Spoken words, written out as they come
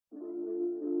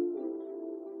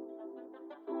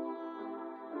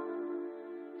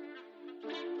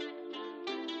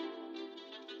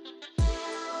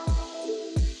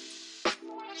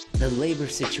The labor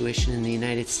situation in the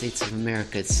United States of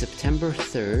America. It's September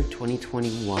 3rd,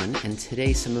 2021, and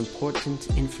today some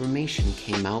important information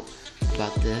came out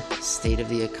about the state of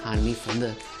the economy from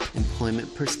the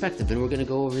employment perspective. And we're going to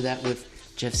go over that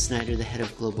with Jeff Snyder, the head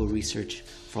of global research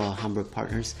for Alhambra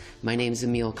Partners. My name is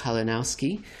Emil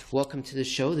Kalinowski. Welcome to the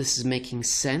show. This is Making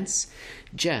Sense.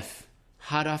 Jeff,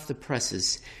 hot off the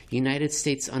presses, United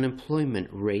States unemployment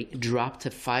rate dropped to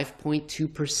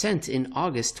 5.2% in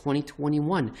August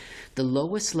 2021, the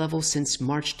lowest level since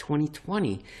March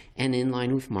 2020, and in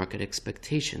line with market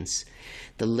expectations.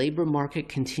 The labor market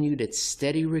continued its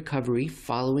steady recovery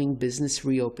following business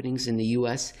reopenings in the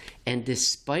U.S., and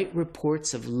despite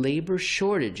reports of labor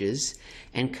shortages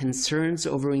and concerns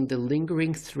over the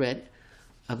lingering threat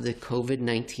of the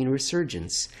COVID-19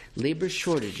 resurgence. Labor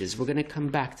shortages, we're going to come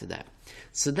back to that.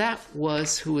 So that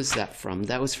was, who was that from?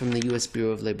 That was from the U.S.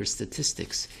 Bureau of Labor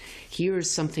Statistics. Here is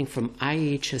something from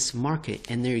IHS Markit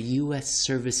and their U.S.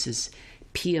 Services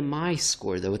PMI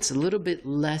score, though it's a little bit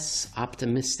less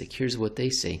optimistic. Here's what they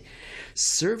say.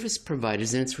 Service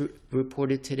providers, and it's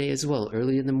reported today as well,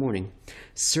 early in the morning,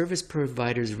 service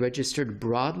providers registered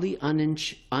broadly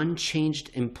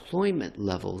unchanged employment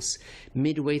levels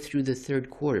midway through the third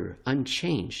quarter,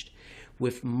 unchanged,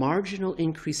 with marginal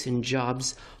increase in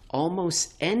jobs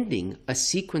almost ending a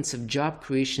sequence of job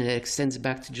creation that extends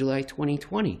back to July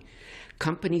 2020.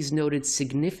 Companies noted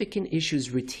significant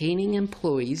issues retaining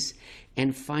employees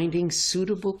and finding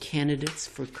suitable candidates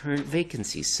for current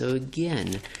vacancies. So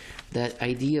again, that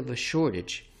idea of a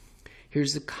shortage.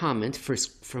 Here's a comment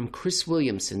from Chris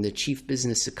Williamson, the chief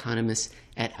business economist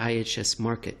at IHS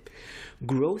Markit.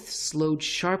 Growth slowed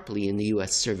sharply in the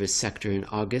U.S. service sector in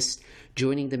August,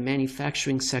 joining the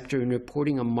manufacturing sector in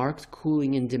reporting a marked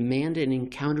cooling in demand and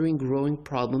encountering growing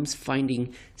problems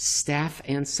finding staff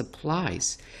and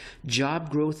supplies.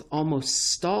 Job growth almost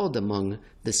stalled among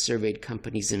the surveyed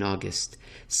companies in August.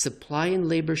 Supply and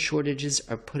labor shortages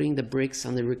are putting the brakes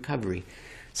on the recovery.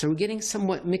 So we're getting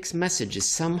somewhat mixed messages.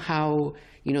 Somehow,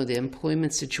 the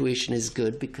employment situation is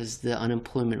good because the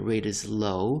unemployment rate is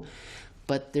low,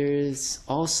 but there's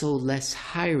also less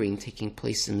hiring taking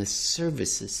place in the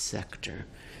services sector.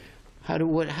 How do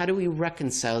we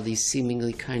reconcile these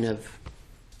seemingly kind of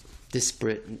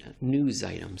disparate news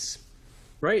items?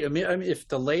 Right. I mean, if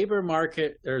the labor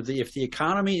market or if the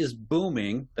economy is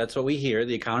booming, that's what we hear.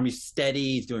 The economy's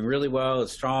steady, it's doing really well,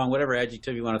 it's strong, whatever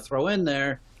adjective you want to throw in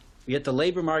there. Yet the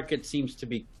labor market seems to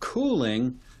be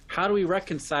cooling. How do we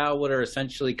reconcile what are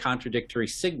essentially contradictory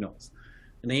signals?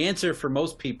 And the answer for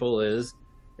most people is,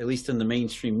 at least in the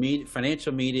mainstream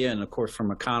financial media and of course from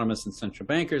economists and central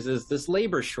bankers, is this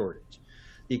labor shortage.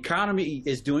 The economy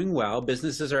is doing well.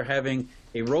 Businesses are having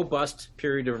a robust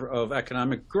period of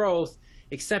economic growth,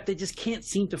 except they just can't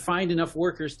seem to find enough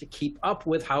workers to keep up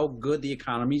with how good the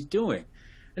economy is doing.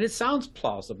 And it sounds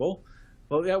plausible,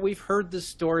 but we've heard this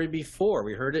story before.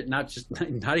 We heard it not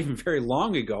even very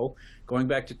long ago, going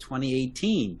back to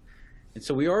 2018. And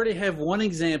so we already have one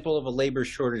example of a labor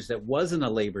shortage that wasn't a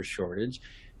labor shortage.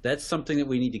 That's something that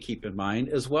we need to keep in mind,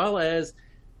 as well as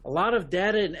a lot of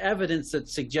data and evidence that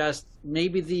suggests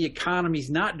maybe the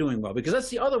economy's not doing well. Because that's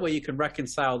the other way you can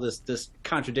reconcile this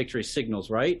contradictory signals,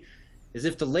 right? Is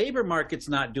if the labor market's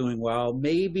not doing well,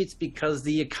 maybe it's because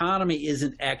the economy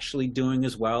isn't actually doing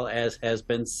as well as has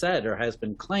been said or has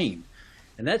been claimed.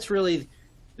 And that's really,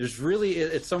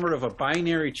 it's somewhat of a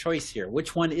binary choice here.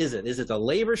 Which one is it? Is it the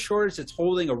labor shortage that's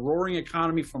holding a roaring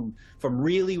economy from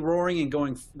really roaring and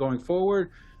going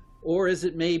forward? Or is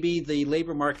it maybe the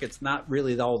labor market's not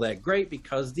really all that great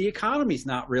because the economy's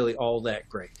not really all that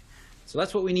great? So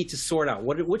that's what we need to sort out.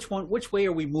 Which way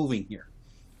are we moving here?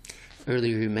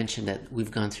 Earlier you mentioned that we've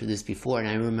gone through this before, and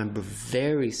I remember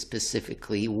very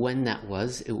specifically when that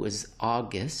was. It was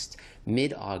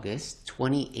mid-August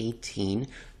 2018,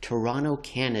 Toronto,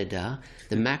 Canada,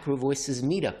 the Macro Voices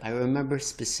meetup. I remember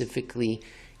specifically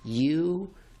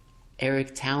you,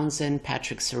 Eric Townsend,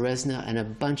 Patrick Ceresna, and a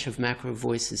bunch of Macro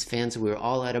Voices fans. We were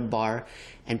all at a bar,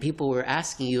 and people were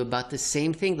asking you about the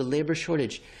same thing, the labor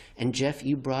shortage. And Jeff,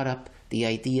 you brought up the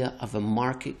idea of a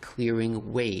market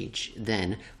clearing wage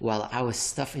then, while I was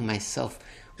stuffing myself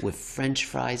with French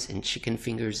fries and chicken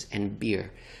fingers and beer.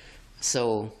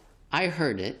 So I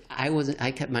heard it.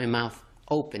 I kept my mouth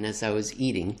open as I was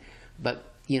eating. But,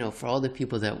 for all the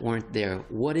people that weren't there,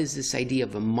 what is this idea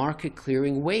of a market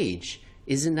clearing wage?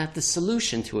 Isn't that the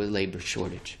solution to a labor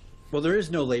shortage? Well, there is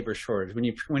no labor shortage.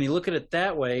 When you look at it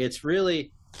that way, it's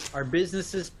really, are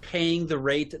businesses paying the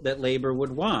rate that labor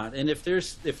would want? And if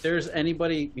there's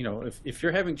anybody, if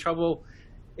you're having trouble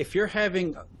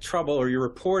or you're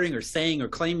reporting or saying or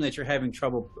claiming that you're having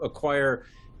trouble acquire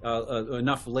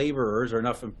enough laborers or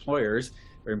enough employers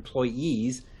or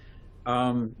employees,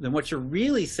 then what you're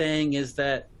really saying is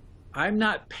that I'm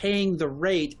not paying the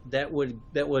rate that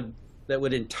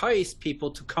would entice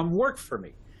people to come work for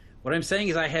me. What I'm saying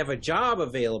is I have a job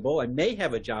available. I may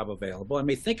have a job available. I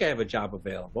may think I have a job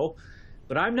available,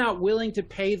 but I'm not willing to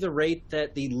pay the rate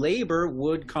that the labor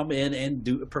would come in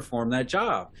and perform that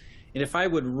job. And if I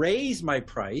would raise my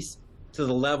price to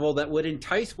the level that would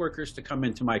entice workers to come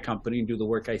into my company and do the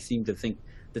work I seem to think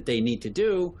that they need to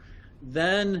do,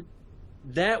 then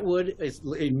that would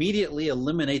immediately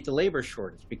eliminate the labor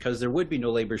shortage, because there would be no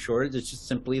labor shortage. It's just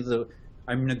simply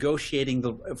I'm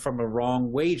negotiating from a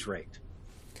wrong wage rate.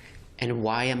 And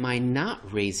why am I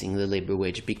not raising the labor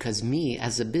wage? Because me,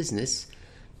 as a business,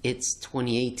 it's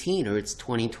 2018 or it's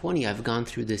 2020. I've gone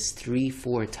through this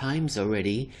 3-4 times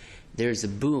already. There's a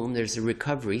boom, there's a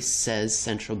recovery, says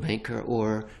central banker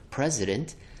or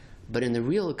president. But in the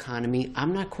real economy,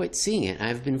 I'm not quite seeing it.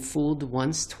 I've been fooled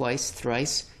once, twice,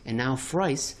 thrice, and now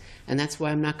thrice. And that's why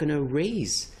I'm not going to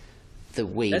raise the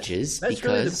wages. That's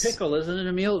really the pickle, isn't it,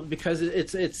 Emil? Because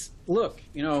it's look,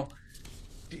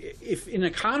 if an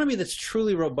economy that's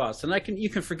truly robust, and you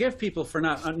can forgive people for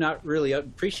not really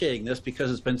appreciating this, because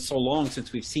it's been so long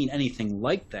since we've seen anything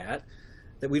like that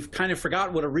we've kind of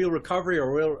forgotten what a real recovery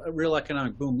or a real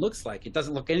economic boom looks like. It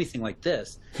doesn't look anything like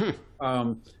this.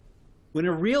 When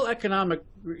a real economic,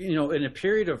 in a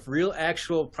period of real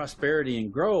actual prosperity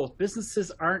and growth,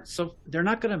 businesses they're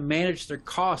not going to manage their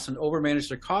costs and overmanage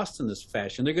their costs in this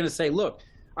fashion. They're going to say, look,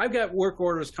 I've got work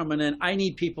orders coming in. I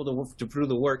need people to do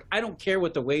the work. I don't care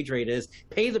what the wage rate is.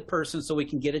 Pay the person so we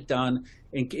can get it done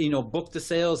and, book the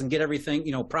sales and get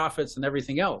everything, profits and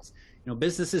everything else.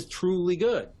 Business is truly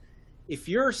good. If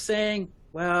you're saying,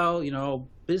 well,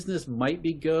 business might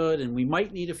be good and we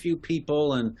might need a few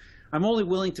people and I'm only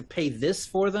willing to pay this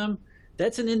for them,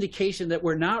 that's an indication that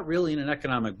we're not really in an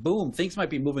economic boom. Things might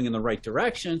be moving in the right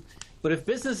direction, but if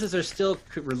businesses are still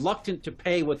reluctant to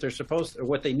pay what they're supposed to, or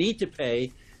what they need to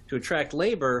pay to attract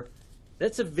labor,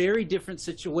 that's a very different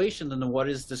situation than what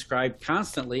is described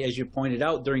constantly, as you pointed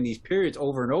out, during these periods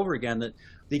over and over again, that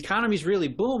the economy is really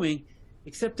booming,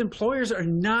 except employers are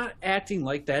not acting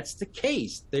like that's the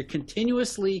case. They're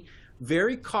continuously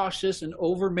very cautious and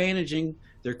over-managing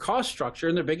their cost structure,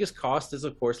 and their biggest cost is,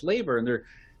 of course, labor, and they're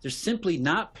simply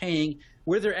not paying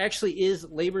where there actually is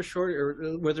labor shortage,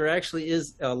 or where there actually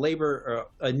is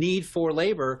a need for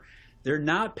labor. They're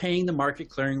not paying the market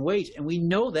clearing wage, and we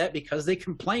know that because they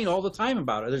complain all the time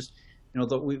about it. There's,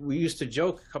 we used to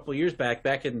joke a couple of years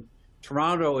back in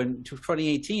Toronto in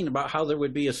 2018 about how there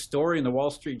would be a story in the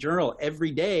Wall Street Journal every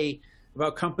day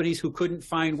about companies who couldn't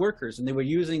find workers, and they were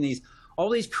using all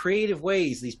these creative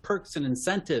ways, these perks and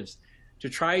incentives to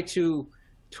try to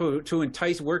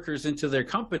entice workers into their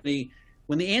company,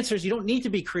 when the answer is you don't need to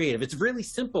be creative. It's really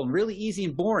simple and really easy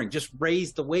and boring. Just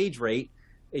raise the wage rate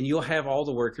and you'll have all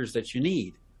the workers that you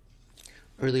need.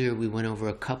 Earlier we went over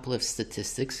a couple of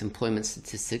statistics, employment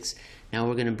statistics. Now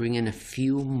we're going to bring in a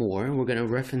few more, and we're going to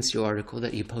reference your article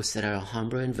that you posted at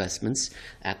Alhambra Investments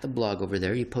at the blog over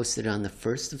there. You posted it on the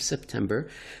 1st of September.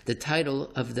 The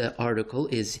title of the article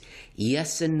is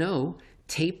Yes and No,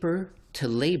 Taper to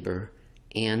Labor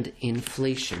and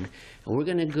Inflation. And we're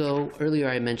going to go, earlier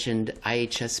I mentioned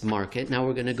IHS Markit. Now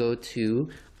we're going to go to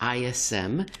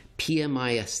ISM,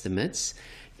 PMI estimates.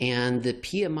 And the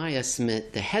PMI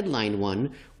estimate, the headline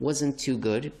one, wasn't too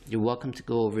good. You're welcome to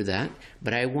go over that.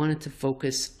 But I wanted to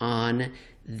focus on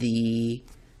wait.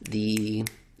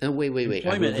 I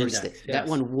reversed it. Yes. That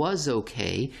one was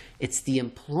okay. It's the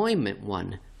employment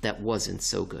one that wasn't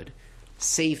so good.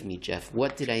 Save me, Jeff.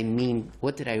 What did I mean?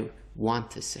 What did I want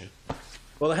to say?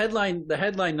 Well, the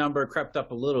headline number crept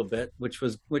up a little bit, which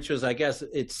was, I guess,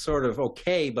 it's sort of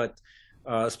okay, but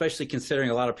especially considering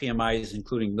a lot of PMIs,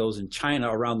 including those in China,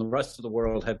 around the rest of the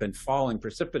world have been falling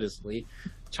precipitously.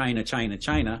 China.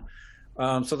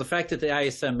 So the fact that the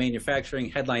ISM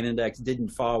manufacturing headline index didn't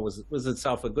fall was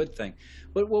itself a good thing.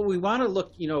 But what we want to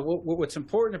look, what's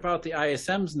important about the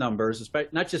ISM's numbers,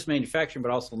 not just manufacturing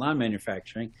but also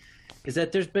non-manufacturing, is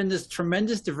that there's been this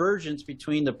tremendous divergence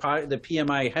between the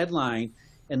PMI headline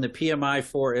and the PMI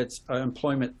for its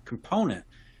employment component,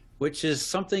 which is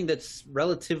something that's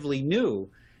relatively new.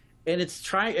 And it's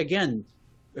again,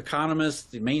 economists,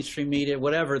 the mainstream media,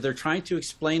 whatever, they're trying to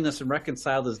explain this and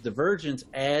reconcile this divergence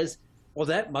as, well,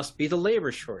 that must be the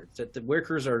labor shortage, that the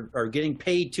workers are getting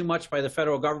paid too much by the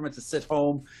federal government to sit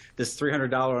home, this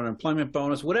 $300 unemployment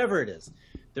bonus, whatever it is.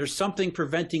 There's something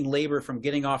preventing labor from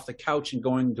getting off the couch and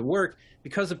going to work,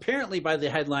 because apparently by the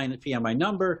headline PMI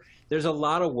number, there's a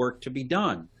lot of work to be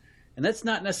done. And that's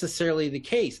not necessarily the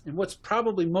case. And what's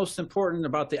probably most important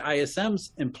about the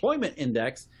ISM's employment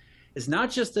index is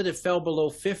not just that it fell below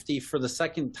 50 for the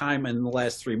second time in the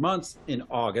last 3 months in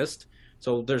August.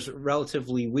 So there's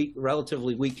relatively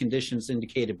weak conditions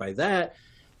indicated by that.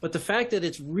 But the fact that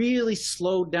it's really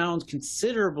slowed down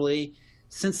considerably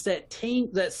since that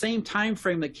same time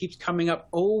frame that keeps coming up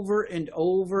over and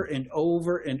over and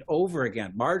over and over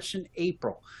again, March and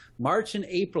April. March and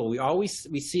April, we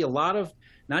see a lot of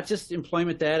not just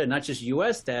employment data, not just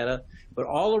U.S. data, but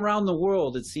all around the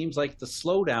world. It seems like the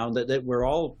slowdown that we're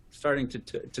all starting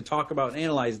to talk about and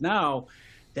analyze now,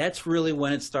 that's really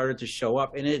when it started to show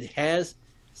up. And it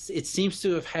seems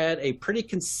to have had a pretty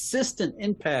consistent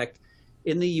impact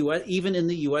in the U.S., even in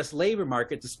the U.S. labor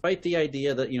market, despite the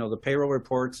idea that, the payroll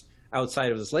reports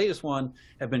outside of this latest one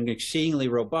have been exceedingly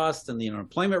robust and the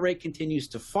unemployment rate continues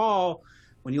to fall.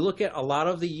 When you look at a lot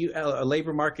of the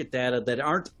labor market data that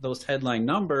aren't those headline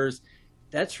numbers,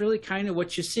 that's really kind of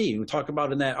what you see. We talk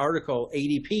about in that article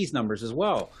ADP's numbers as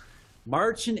well.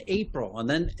 March and April, and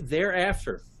then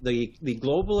thereafter, the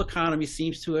global economy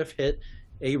seems to have hit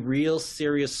a real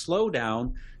serious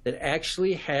slowdown that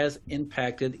actually has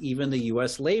impacted even the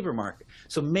U.S. labor market.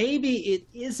 So maybe it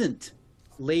isn't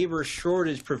labor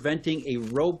shortage preventing a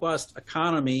robust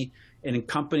economy and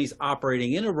companies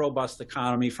operating in a robust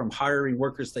economy from hiring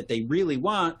workers that they really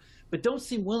want, but don't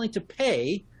seem willing to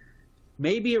pay.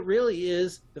 Maybe it really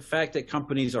is the fact that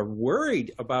companies are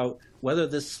worried about whether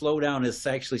this slowdown is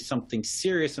actually something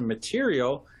serious and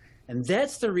material. And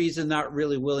that's the reason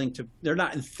they're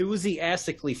not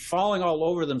enthusiastically falling all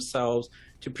over themselves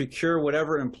to procure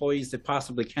whatever employees they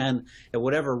possibly can at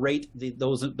whatever rate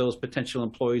those potential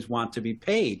employees want to be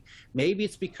paid. Maybe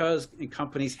it's because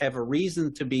companies have a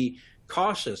reason to be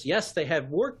cautious. Yes, they have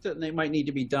work that they might need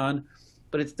to be done,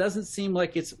 but it doesn't seem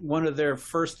like it's one of their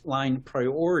first line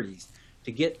priorities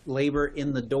to get labor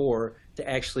in the door to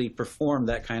actually perform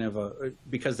that kind of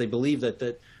because they believe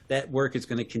that work is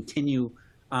going to continue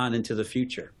on into the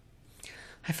future.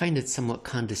 I find it somewhat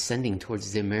condescending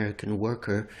towards the American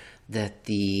worker that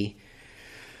the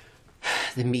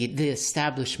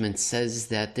establishment says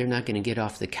that they're not going to get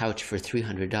off the couch for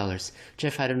 $300.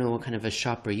 Jeff, I don't know what kind of a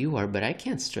shopper you are, but I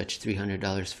can't stretch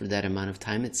 $300 for that amount of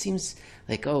time. It seems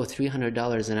like,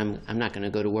 $300 and I'm not going to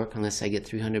go to work unless I get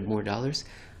 $300 more dollars.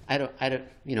 I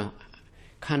don't,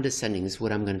 condescending is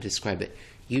what I'm going to describe it.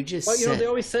 You just said, they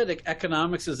always said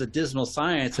economics is a dismal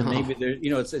science, and maybe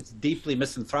it's deeply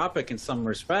misanthropic in some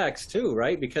respects too,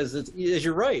 right? Because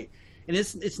you're right, and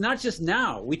it's not just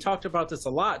now. We talked about this a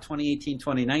lot, 2018,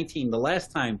 2019, the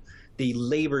last time the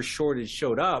labor shortage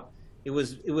showed up. It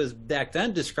was back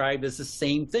then described as the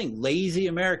same thing: lazy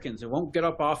Americans who won't get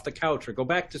up off the couch or go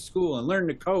back to school and learn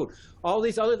to code. All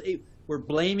these we're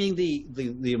blaming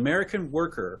the American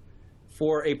worker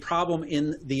for a problem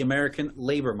in the American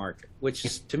labor market,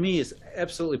 which to me is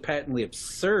absolutely patently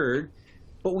absurd.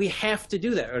 But we have to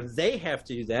do that, or they have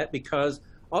to do that, because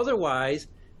otherwise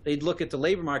they'd look at the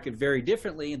labor market very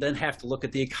differently and then have to look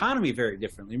at the economy very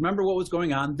differently. Remember what was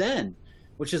going on then,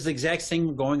 which is the exact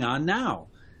same going on now.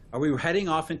 Are we heading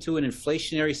off into an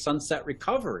inflationary sunset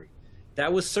recovery?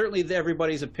 That was certainly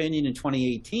everybody's opinion in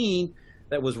 2018.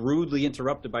 That was rudely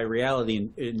interrupted by reality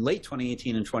in late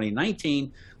 2018 and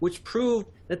 2019, which proved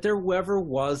that there never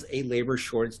was a labor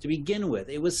shortage to begin with.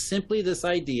 It was simply this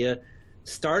idea,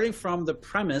 starting from the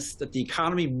premise that the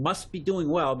economy must be doing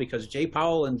well because Jay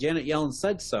Powell and Janet Yellen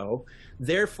said so.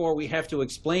 Therefore, we have to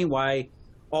explain why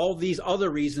all these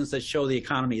other reasons that show the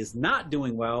economy is not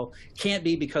doing well can't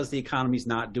be because the economy is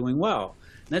not doing well.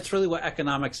 And that's really what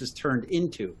economics has turned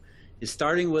into, is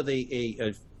starting with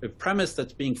a premise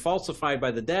that's being falsified by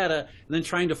the data and then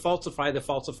trying to falsify the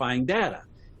falsifying data,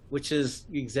 which is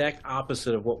the exact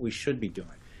opposite of what we should be doing.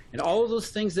 And all of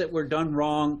those things that were done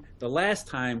wrong the last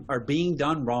time are being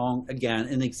done wrong again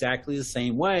in exactly the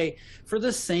same way for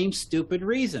the same stupid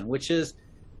reason, which is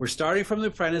we're starting from the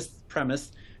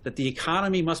premise that the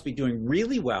economy must be doing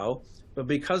really well, but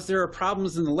because there are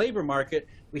problems in the labor market,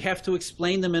 we have to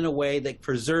explain them in a way that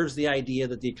preserves the idea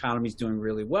that the economy is doing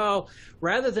really well,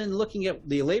 rather than looking at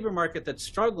the labor market that's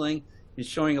struggling and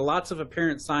showing lots of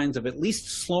apparent signs of at least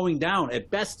slowing down, at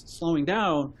best slowing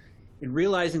down, and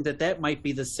realizing that that might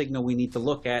be the signal we need to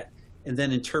look at and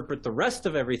then interpret the rest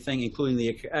of everything, including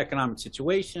the economic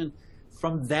situation,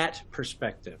 from that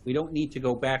perspective. We don't need to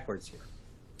go backwards here.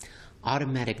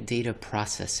 Automatic data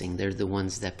processing, they're the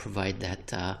ones that provide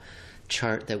that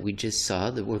chart that we just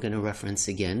saw that we're going to reference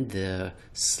again, the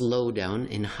slowdown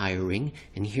in hiring.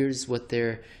 And here's what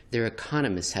their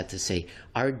economists had to say.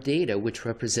 Our data, which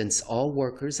represents all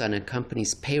workers on a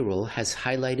company's payroll, has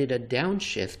highlighted a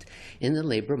downshift in the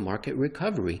labor market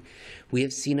recovery. We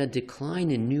have seen a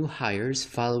decline in new hires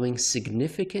following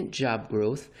significant job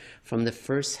growth from the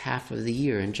first half of the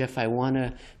year. And Jeff, I want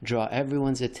to draw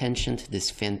everyone's attention to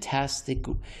this fantastic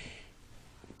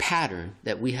pattern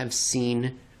that we have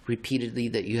seen repeatedly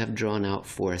that you have drawn out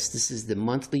for us. This is the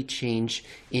monthly change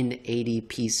in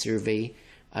ADP survey,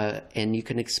 and you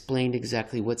can explain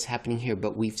exactly what's happening here,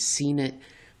 but we've seen it.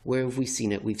 Where have we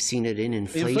seen it? We've seen it in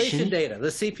inflation data, the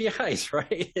CPIs,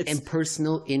 right? And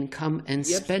personal income and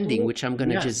spending, which I'm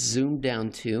going to just zoom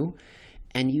down to.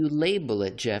 And you label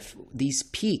it, Jeff, these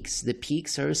peaks. The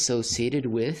peaks are associated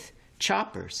with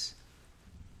choppers.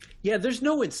 Yeah, there's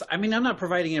no I mean, I'm not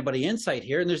providing anybody insight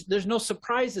here, and there's no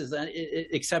surprises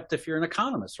except if you're an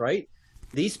economist, right?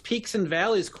 These peaks and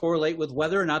valleys correlate with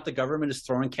whether or not the government is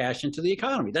throwing cash into the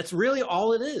economy. That's really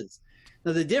all it is.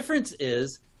 Now, the difference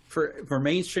is for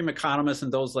mainstream economists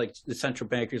and those like the central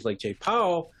bankers like Jay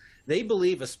Powell, they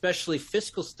believe especially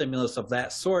fiscal stimulus of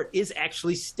that sort is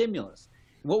actually stimulus.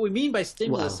 What we mean by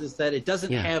stimulus is that it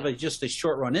doesn't have just a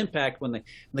short-run impact when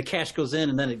the cash goes in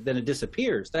and then it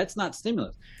disappears. That's not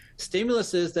stimulus.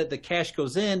 Stimulus is that the cash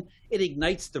goes in, it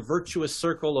ignites the virtuous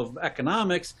circle of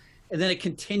economics, and then it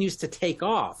continues to take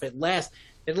off. It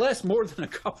lasts more than a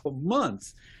couple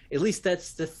months. At least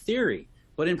that's the theory.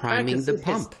 But in priming practice, the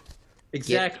pump.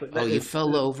 Exactly. You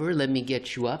fell over, let me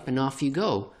get you up, and off you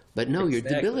go. But no, you're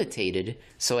debilitated,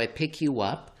 so I pick you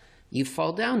up, you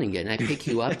fall down again. I pick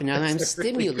you up, and now I'm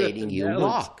stimulating you.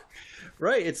 Walk.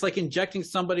 Right. It's like injecting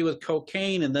somebody with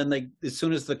cocaine, and then as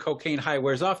soon as the cocaine high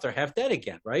wears off, they're half dead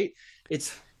again, right?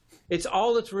 It's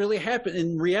all that's really happened.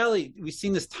 In reality, we've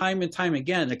seen this time and time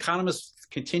again. Economists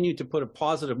continue to put a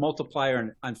positive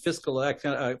multiplier on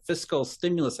fiscal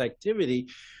stimulus activity,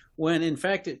 when in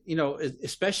fact,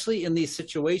 especially in these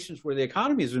situations where the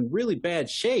economy is in really bad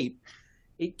shape,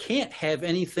 it can't have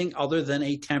anything other than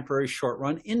a temporary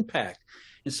short-run impact.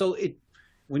 And so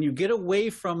when you get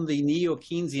away from the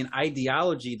neo-Keynesian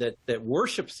ideology that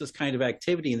worships this kind of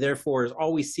activity and therefore is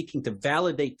always seeking to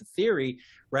validate the theory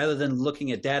rather than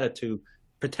looking at data to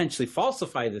potentially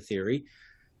falsify the theory,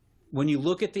 when you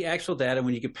look at the actual data,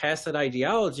 when you get past that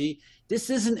ideology, this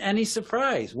isn't any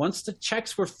surprise. Once the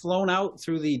checks were flown out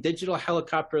through the digital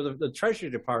helicopter of the Treasury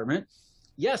Department,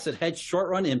 yes, it had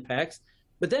short-run impacts,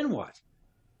 but then what?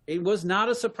 It was not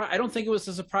a surprise. I don't think it was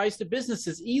a surprise to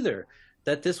businesses either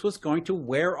that this was going to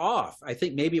wear off. I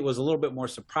think maybe it was a little bit more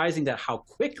surprising that how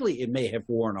quickly it may have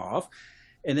worn off.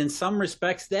 And in some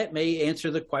respects, that may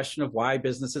answer the question of why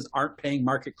businesses aren't paying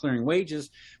market clearing wages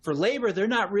for labor they're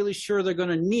not really sure they're going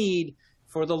to need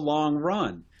for the long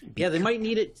run. Yeah, they might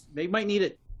need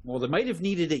it. Well, they might have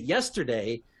needed it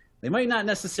yesterday. They might not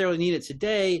necessarily need it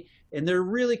today. And they're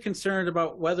really concerned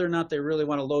about whether or not they really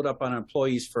want to load up on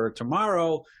employees for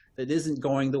tomorrow that isn't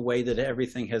going the way that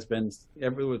everything has been,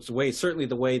 certainly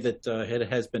the way that it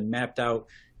has been mapped out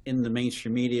in the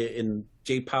mainstream media in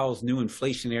Jay Powell's new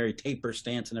inflationary taper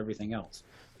stance and everything else.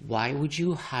 Why would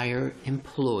you hire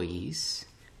employees,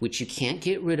 which you can't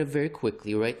get rid of very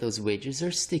quickly, right? Those wages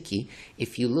are sticky.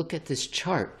 If you look at this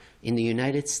chart, in the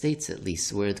United States at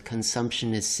least, where the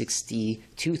consumption is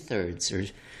 62/3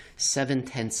 or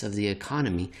 7/10 of the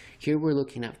economy, here we're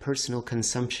looking at personal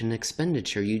consumption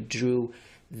expenditure. You drew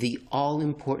the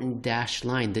all-important dashed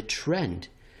line, the trend.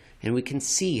 And we can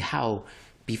see how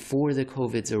before the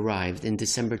COVIDs arrived in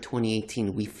December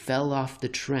 2018, we fell off the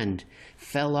trend,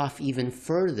 fell off even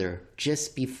further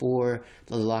just before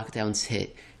the lockdowns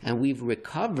hit. And we've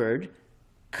recovered,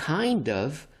 kind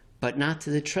of, but not to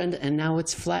the trend, and now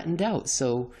it's flattened out.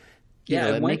 So,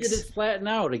 when did it flatten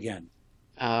out again?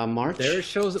 March. There it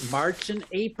shows March and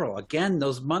April. Again,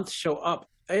 those months show up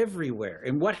everywhere.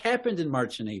 And what happened in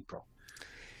March and April?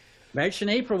 March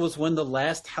and April was when the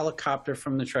last helicopter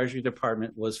from the Treasury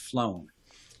Department was flown.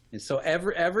 And so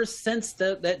ever since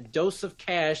that dose of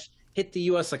cash hit the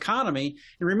U.S. economy,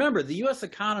 and remember, the U.S.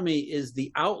 economy is the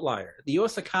outlier. The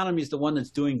U.S. economy is the one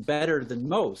that's doing better than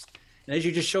most. And as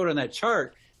you just showed on that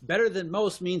chart, better than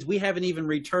most means we haven't even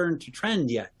returned to trend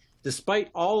yet. Despite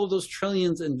all of those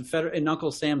trillions in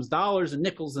Uncle Sam's dollars and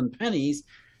nickels and pennies,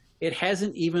 it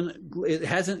hasn't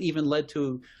even led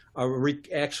to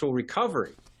actual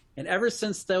recovery. And ever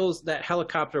since that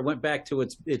helicopter went back to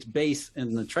its base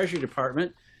in the Treasury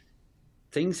Department,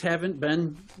 things haven't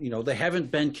been, they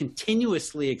haven't been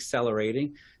continuously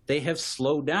accelerating. They have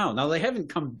slowed down. Now they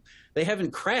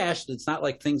haven't crashed. It's not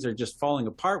like things are just falling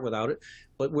apart without it,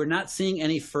 but we're not seeing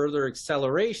any further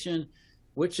acceleration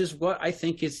which is what I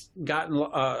think has gotten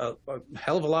a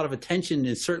hell of a lot of attention,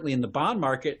 and certainly in the bond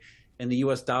market and the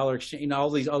U.S. dollar exchange, and all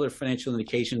these other financial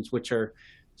indications, which are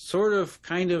sort of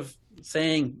kind of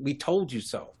saying, we told you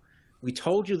so. We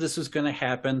told you this was going to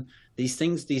happen. These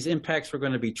things, these impacts were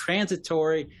going to be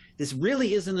transitory. This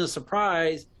really isn't a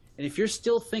surprise. And if you're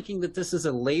still thinking that this is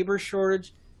a labor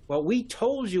shortage, well, we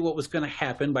told you what was going to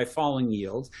happen by falling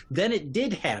yields. Then it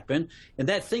did happen. And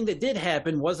that thing that did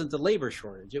happen wasn't the labor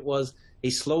shortage. It was a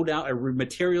slowdown, a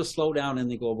material slowdown in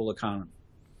the global economy.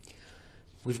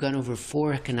 We've gone over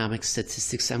 4 economic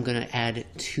statistics. I'm going to add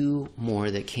 2 more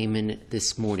that came in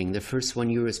this morning. The first one,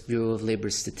 U.S. Bureau of Labor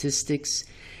Statistics.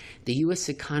 The U.S.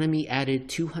 economy added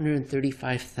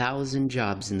 235,000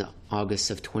 jobs in the August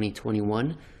of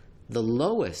 2021, the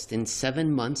lowest in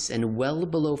 7 months and well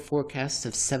below forecasts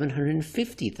of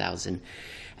 750,000,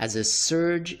 as a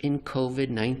surge in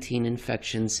COVID-19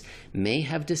 infections may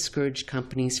have discouraged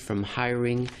companies from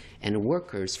hiring and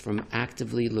workers from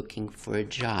actively looking for a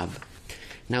job.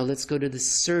 Now let's go to the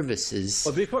services.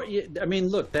 Well,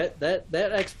 look, that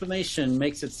explanation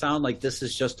makes it sound like this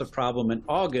is just a problem in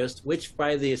August, which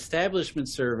by the establishment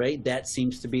survey, that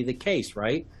seems to be the case,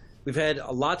 right? We've had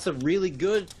lots of really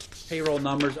good payroll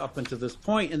numbers up until this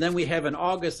point, and then we have in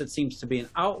August that seems to be an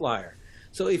outlier.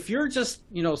 So if you're just,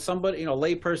 somebody,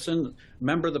 layperson,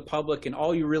 member of the public, and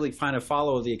all you really kind of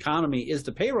follow of the economy is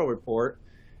the payroll report,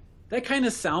 that kind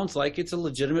of sounds like it's a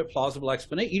legitimate, plausible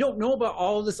explanation. You don't know about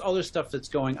all this other stuff that's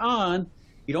going on.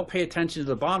 You don't pay attention to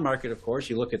the bond market, of course.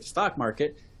 You look at the stock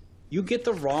market. You get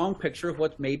the wrong picture of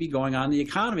what may be going on in the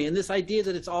economy. And this idea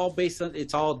that it's all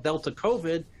Delta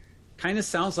COVID kind of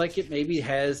sounds like it maybe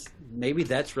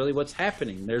that's really what's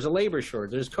happening. There's a labor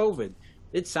shortage. There's COVID.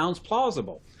 It sounds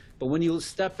plausible. But when you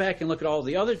step back and look at all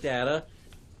the other data,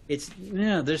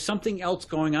 there's something else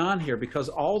going on here, because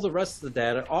all the rest of the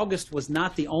data, August was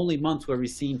not the only month where we've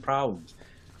seen problems.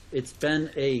 It's been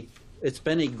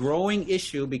a growing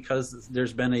issue because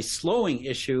there's been a slowing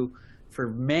issue for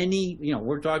many,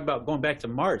 we're talking about going back to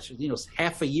March,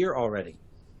 half a year already.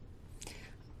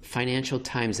 Financial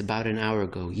Times about an hour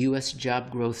ago, U.S.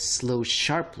 job growth slows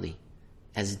sharply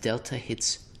as Delta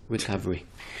hits recovery.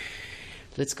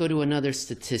 Let's go to another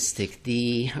statistic.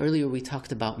 Earlier we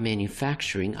talked about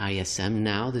manufacturing, ISM.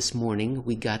 Now, this morning,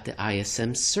 we got the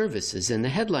ISM services, and the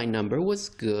headline number was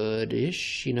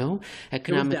good-ish,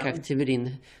 Economic activity in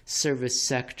the service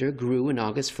sector grew in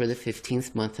August for the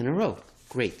 15th month in a row.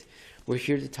 Great. We're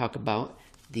here to talk about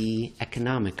the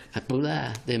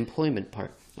the employment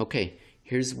part. Okay,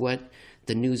 here's what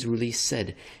the news release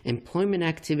said. Employment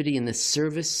activity in the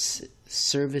services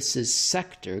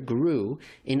sector grew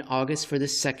in August for the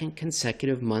second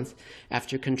consecutive month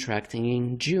after contracting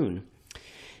in June.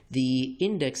 The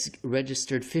index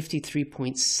registered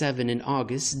 53.7 in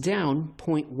August, down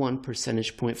 0.1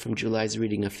 percentage point from July's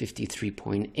reading of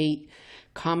 53.8.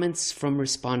 Comments from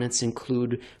respondents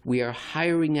include, "We are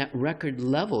hiring at record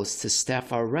levels to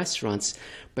staff our restaurants,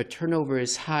 but turnover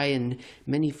is high and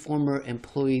many former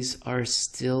employees are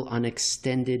still on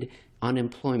extended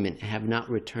unemployment and have not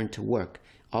returned to work.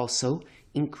 Also,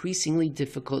 increasingly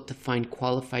difficult to find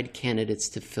qualified candidates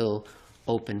to fill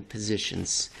open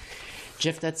positions."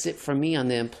 Jeff, that's it from me on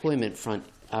the employment front.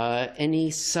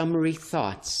 Any summary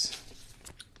thoughts?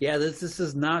 Yeah, this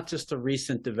is not just a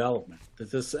recent development.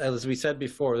 This, as we said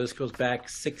before, this goes back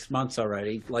 6 months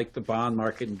already, like the bond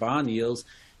market and bond yields,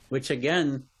 which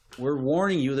again, we're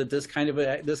warning you that this kind of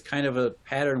a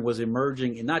pattern was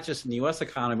emerging, and not just in the U.S.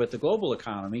 economy, but the global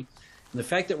economy. And the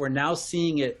fact that we're now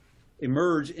seeing it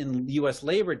emerge in U.S.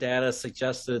 labor data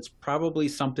suggests that it's probably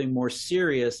something more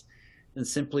serious than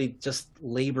simply just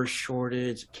labor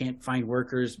shortage, can't find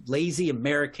workers, lazy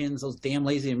Americans, those damn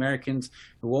lazy Americans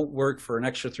who won't work for an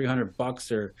extra $300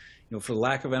 or, for the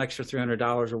lack of an extra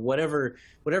 $300 or whatever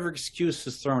excuse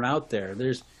is thrown out there.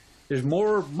 There's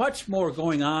much more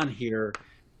going on here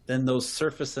than those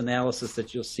surface analysis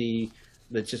that you'll see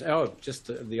that just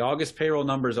the August payroll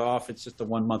number's off. It's just a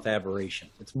 1 month aberration.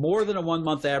 It's more than a 1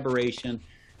 month aberration.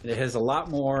 And it has a lot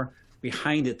more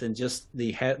behind it than just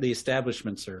the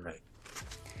establishment survey.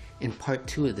 In part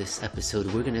 2 of this episode,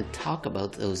 we're going to talk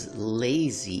about those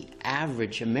lazy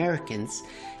average Americans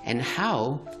and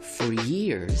how, for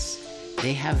years,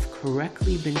 they have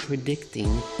correctly been predicting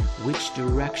which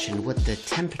direction, what the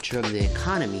temperature of the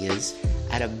economy is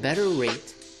at a better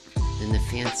rate than the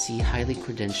fancy, highly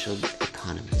credentialed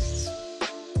economists.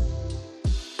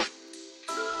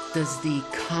 Does the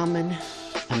common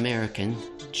American,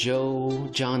 Joe,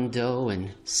 John Doe, and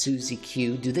Susie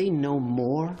Q, do they know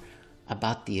more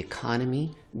about the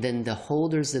economy than the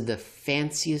holders of the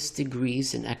fanciest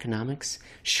degrees in economics?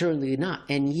 Surely not.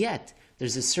 And yet,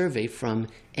 there's a survey from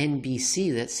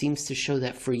NBC that seems to show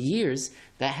that for years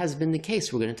that has been the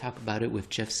case. We're going to talk about it with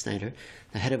Jeff Snyder,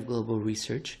 the head of global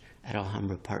research at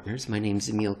Alhambra Partners. My name's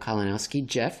Emil Kalinowski.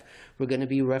 Jeff, we're going to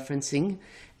be referencing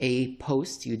a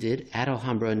post you did at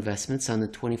Alhambra Investments on the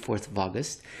 24th of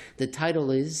August. The title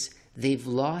is "They've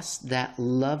Lost That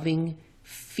Loving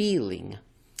Feeling."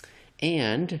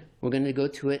 And we're going to go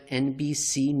to an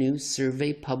NBC News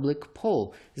survey public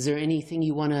poll. Is there anything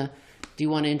do you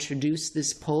want to introduce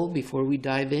this poll before we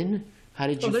dive in? How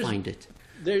did you find it?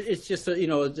 It's just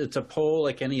it's a poll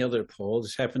like any other poll.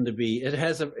 Just happened to be it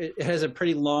has a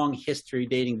pretty long history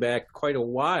dating back quite a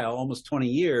while, almost 20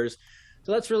 years.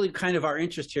 So that's really kind of our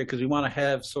interest here, because we want to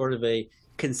have sort of a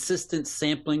consistent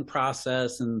sampling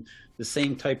process and the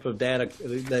same type of data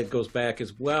that goes back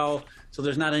as well. So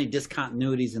there's not any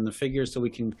discontinuities in the figures, so we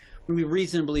can be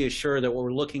reasonably assured that what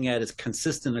we're looking at is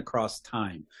consistent across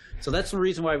time. So that's the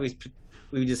reason why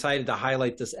we decided to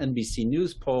highlight this NBC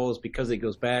News poll, is because it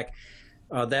goes back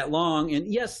that long. And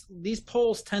yes, these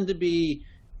polls tend to be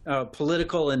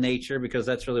political in nature, because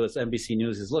that's really what NBC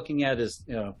News is looking at, is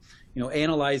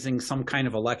analyzing some kind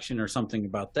of election or something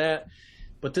about that.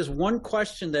 But this one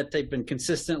question that they've been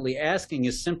consistently asking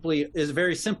is a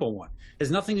very simple one. It has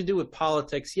nothing to do with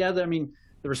politics. Yeah, the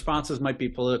responses might be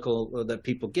political that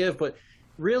people give, but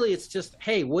really it's just,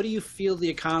 hey, what do you feel the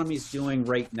economy is doing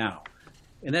right now?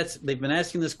 And they've been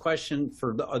asking this question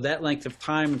for that length of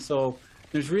time, and so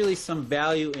there's really some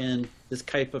value in this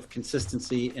type of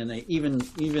consistency and even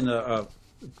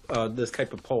this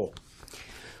type of poll.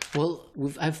 Well,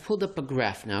 I've pulled up a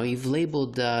graph now. You've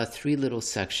labeled three little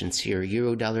sections here: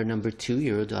 euro dollar number 2,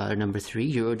 euro dollar number 3,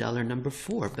 euro dollar number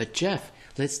 4. But Jeff,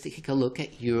 let's take a look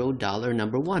at euro dollar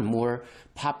number 1, more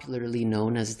popularly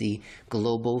known as the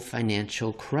global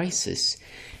financial crisis.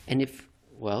 And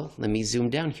let me zoom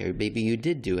down here. Maybe you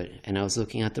did do it, and I was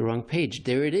looking at the wrong page.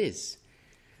 There it is.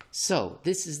 So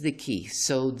this is the key.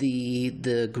 So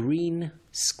the green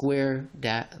square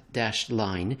dashed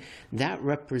line, that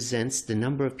represents the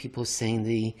number of people saying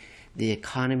the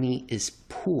economy is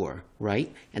poor,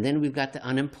 right? And then we've got the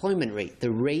unemployment rate,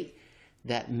 the rate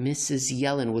that Mrs.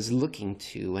 Yellen was looking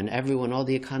to, and all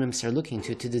the economists are looking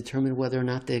to determine whether or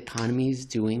not the economy is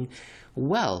doing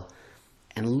well.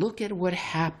 And look at what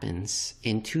happens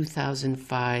in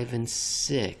 2005 and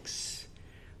 6,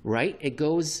 right? It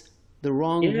goes the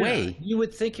wrong way. You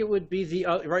would think it would be the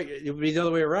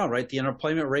other way around, right? The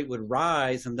unemployment rate would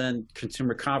rise, and then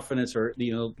consumer confidence, or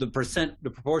the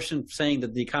proportion saying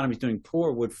that the economy is doing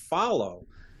poor, would follow.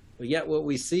 But yet, what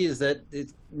we see is that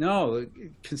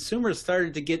consumers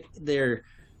started to get their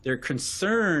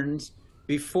concerns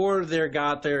before they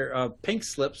got their pink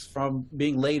slips from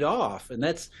being laid off, and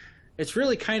it's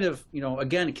really kind of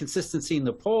again, consistency in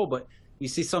the poll, but. You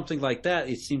see something like that,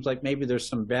 it seems like maybe there's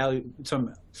some value,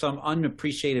 some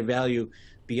unappreciated value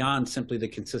beyond simply the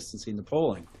consistency in the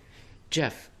polling.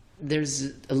 Jeff,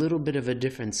 there's a little bit of a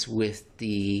difference with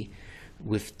the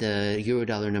euro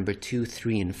dollar number 2,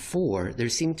 3, and 4. There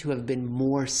seem to have been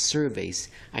more surveys.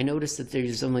 I noticed that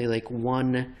there's only like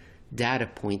one data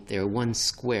point there, one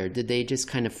square. Did they just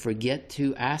kind of forget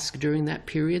to ask during that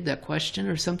period that question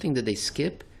or something? Did they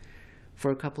skip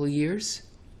for a couple of years?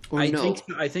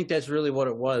 I think that's really what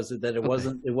it was. That it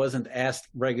wasn't asked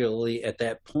regularly at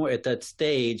that point, at that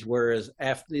stage. Whereas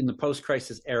in the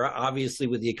post-crisis era, obviously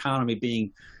with the economy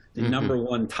being the number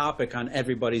one topic on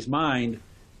everybody's mind,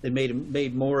 they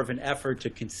made more of an effort to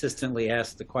consistently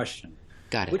ask the question.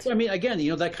 Got it. Which, again,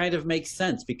 that kind of makes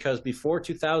sense, because before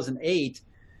 2008,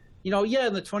 in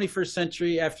the 21st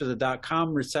century, after the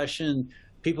dot-com recession,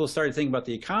 people started thinking about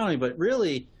the economy, but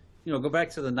really. Go back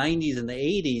to the 90s and the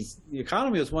 80s, the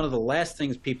economy was one of the last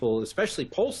things people, especially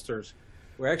pollsters,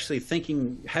 were actually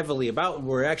thinking heavily about, and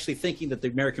were actually thinking that the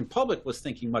American public was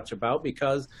thinking much about,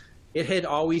 because it had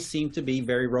always seemed to be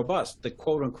very robust, the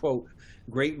quote-unquote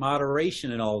great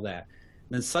moderation and all that.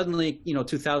 And then suddenly,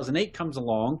 2008 comes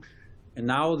along, and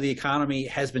now the economy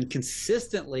has been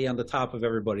consistently on the top of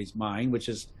everybody's mind, which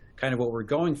is kind of what we're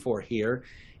going for here.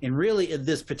 And really, in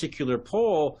this particular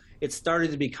poll, it started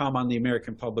to become on the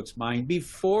American public's mind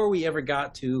before we ever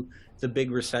got to the big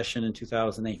recession in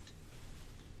 2008.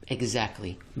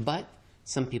 Exactly. But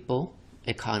some people,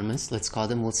 economists, let's call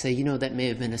them, will say, that may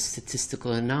have been a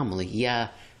statistical anomaly. Yeah,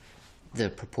 the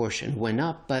proportion went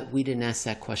up, but we didn't ask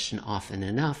that question often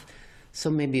enough, so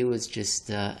maybe it was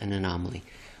just an anomaly.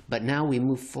 But now we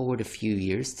move forward a few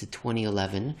years to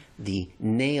 2011, the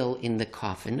nail in the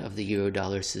coffin of the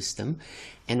Eurodollar system.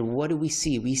 And what do we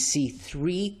see? We see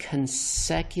 3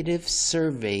 consecutive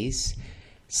surveys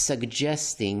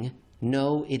suggesting,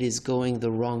 no, it is going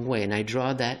the wrong way. And I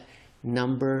draw that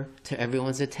number to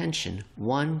everyone's attention.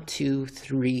 1, 2,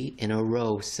 3 in a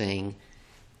row saying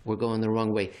we're going the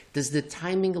wrong way. Does the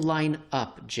timing line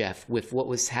up, Jeff, with what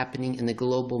was happening in the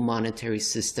global monetary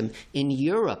system in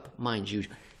Europe, mind you,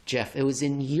 Jeff? It was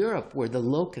in Europe where the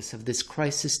locus of this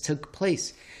crisis took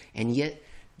place. And yet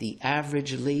the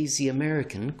average lazy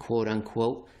American, quote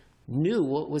unquote, knew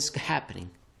what was happening.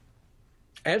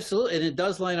 Absolutely, and it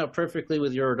does line up perfectly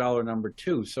with Eurodollar number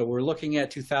 2. So we're looking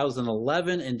at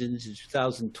 2011 and into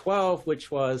 2012, which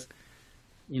was,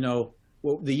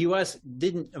 well, the U.S.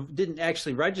 didn't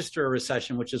actually register a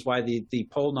recession, which is why the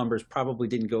poll numbers probably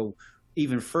didn't go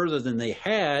even further than they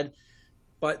had.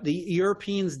 But the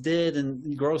Europeans did,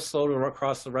 and growth slowed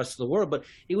across the rest of the world. But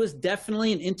it was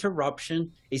definitely an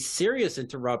interruption, a serious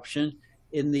interruption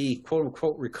in the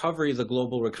quote-unquote recovery of the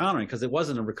global economy, because it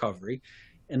wasn't a recovery.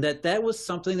 And that was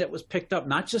something that was picked up,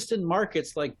 not just in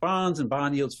markets like bonds and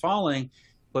bond yields falling,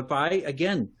 but by,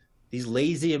 again, these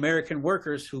lazy American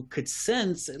workers who could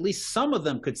sense, at least some of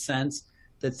them could sense,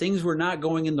 that things were not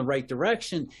going in the right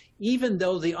direction, even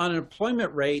though the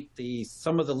unemployment rate,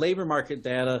 some of the labor market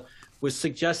data was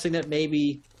suggesting that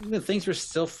maybe things were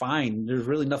still fine. There's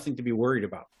really nothing to be worried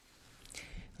about.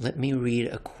 Let me read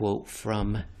a quote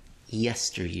from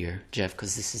yesteryear, Jeff,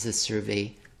 because this is a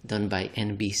survey done by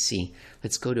NBC.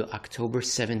 Let's go to October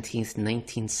 17th,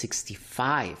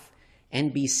 1965.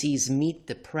 NBC's Meet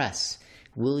the Press.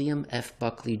 William F.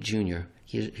 Buckley Jr.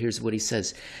 Here's what he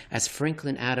says. As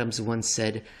Franklin Adams once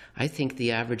said, I think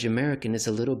the average American is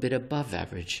a little bit above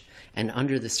average. And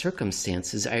under the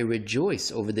circumstances, I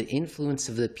rejoice over the influence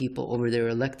of the people over their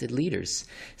elected leaders,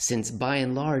 since by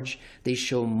and large, they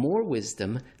show more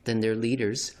wisdom than their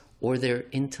leaders or their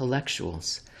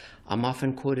intellectuals. I'm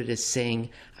often quoted as saying,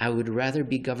 I would rather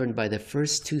be governed by the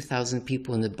first 2,000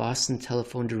 people in the Boston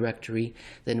Telephone Directory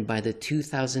than by the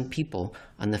 2,000 people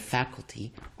on the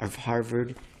faculty of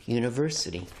Harvard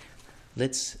University.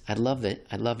 I love it.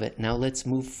 I love it. Now let's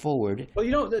move forward.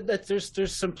 Well,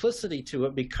 there's simplicity to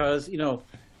it because,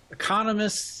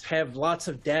 economists have lots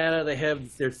of data. They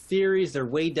have their theories. They're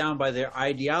weighed down by their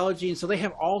ideology. And so they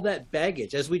have all that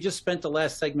baggage. As we just spent the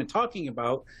last segment talking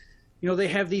about, they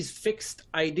have these fixed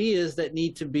ideas that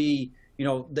need to be,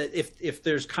 that if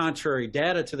there's contrary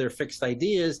data to their fixed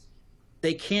ideas,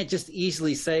 they can't just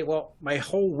easily say, well, my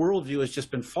whole worldview has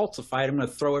just been falsified. I'm going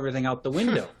to throw everything out the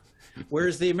window.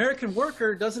 Whereas the American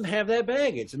worker doesn't have that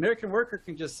baggage. The American worker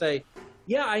can just say,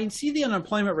 yeah, I see the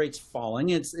unemployment rates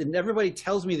falling, and everybody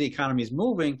tells me the economy is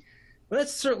moving, but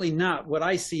that's certainly not what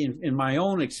I see in my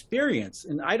own experience.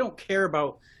 And I don't care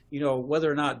about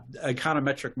whether or not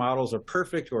econometric models are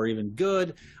perfect or even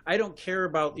good. I don't care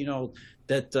about,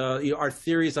 that our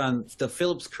theories on the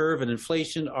Phillips curve and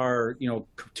inflation are,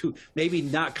 too, maybe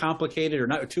not complicated or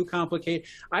not too complicated.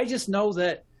 I just know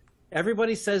that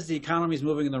everybody says the economy is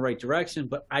moving in the right direction,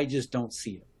 but I just don't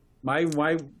see it. My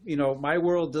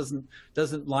world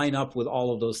doesn't line up with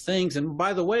all of those things. And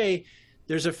by the way,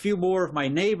 there's a few more of my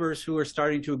neighbors who are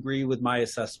starting to agree with my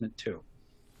assessment too.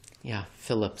 Yeah,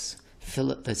 let's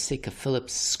take a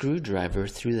Phillips screwdriver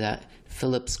through that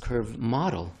Phillips curve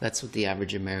model. That's what the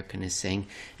average American is saying.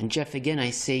 And Jeff, again, I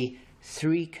say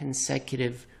 3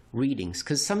 consecutive readings,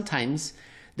 because sometimes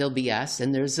they'll be asked,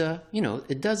 and there's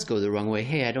it does go the wrong way.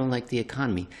 Hey, I don't like the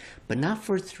economy, but not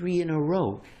for 3 in a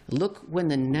row. Look when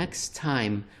the next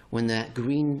time when that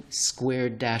green square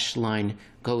dash line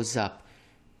goes up,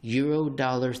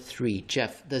 Eurodollar 3.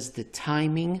 Jeff, does the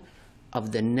timing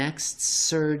of the next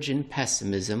surge in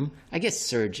pessimism, I guess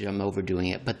surge, I'm overdoing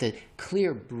it, but the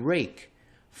clear break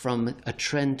from a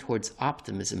trend towards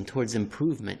optimism, towards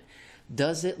improvement,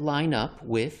 does it line up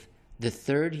with the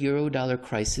third Eurodollar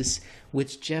crisis,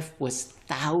 which, Jeff, was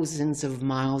thousands of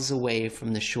miles away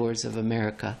from the shores of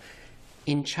America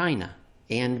in China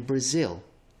and Brazil?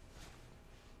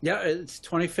 Yeah, it's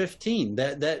 2015,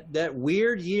 that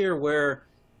weird year where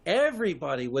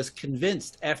everybody was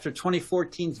convinced after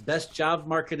 2014's best job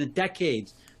market in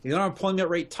decades, the unemployment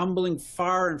rate tumbling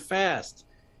far and fast,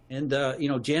 and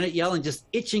Janet Yellen just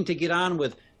itching to get on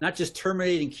with not just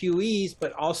terminating QEs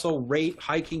but also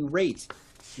hiking rates.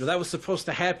 That was supposed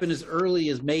to happen as early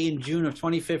as May and June of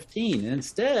 2015, and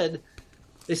instead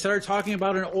they started talking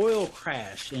about an oil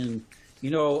crash and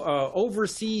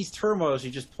overseas turmoil, as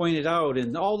you just pointed out,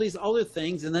 and all these other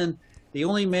things, and then they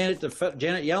only managed poor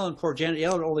Janet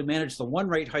Yellen only managed the 1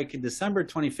 rate hike in December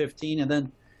 2015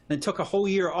 and then took a whole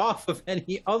year off of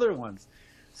any other ones.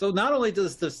 So not only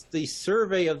does the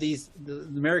survey of the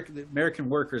American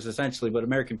workers, essentially, but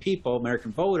American people,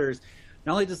 American voters,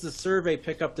 not only does the survey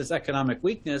pick up this economic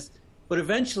weakness, but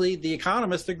eventually the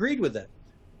economists agreed with it.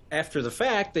 after the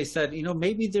fact, they said,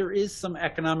 maybe there is some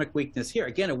economic weakness here.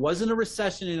 Again, it wasn't a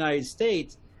recession in the United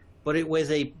States, but it was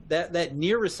that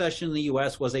near recession in the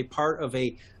U.S. was a part of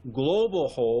a global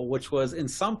whole, which was in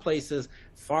some places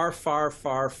far, far,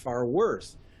 far, far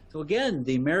worse. So again,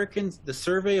 the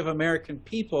survey of American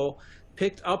people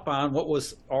picked up on what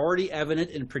was already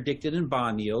evident and predicted in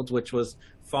bond yields, which was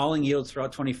falling yields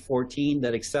throughout 2014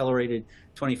 that accelerated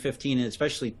 2015 and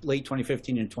especially late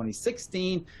 2015 and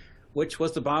 2016, which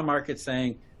was the bond market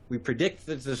saying, we predict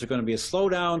that there's going to be a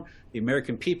slowdown. The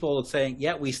American people saying,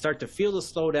 yeah, we start to feel the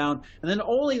slowdown. And then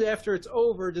only after it's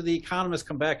over do the economists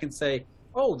come back and say,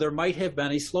 oh, there might have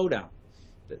been a slowdown.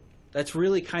 That's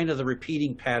really kind of the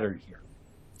repeating pattern here.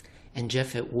 And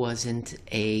Jeff, it wasn't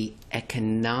an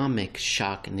economic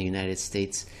shock in the United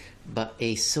States, but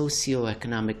a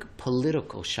socioeconomic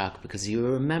political shock, because you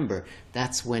remember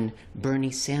that's when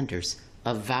Bernie Sanders,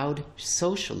 avowed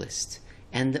socialist,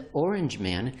 and the Orange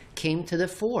Man came to the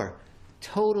fore,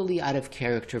 totally out of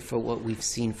character for what we've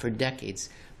seen for decades.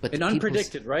 But and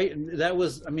unpredicted, right? And that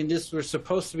was, this was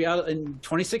supposed to be out in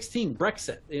 2016,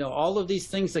 Brexit, all of these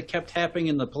things that kept happening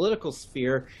in the political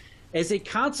sphere as a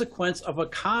consequence of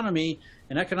economy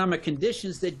and economic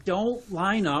conditions that don't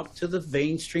line up to the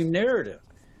mainstream narrative.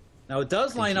 Now, it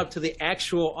does line up to the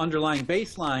actual underlying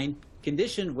baseline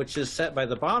condition, which is set by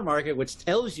the bond market, which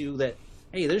tells you that,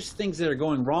 hey, there's things that are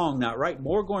going wrong, not right,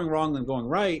 more going wrong than going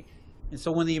right. And so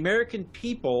when the American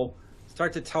people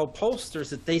start to tell pollsters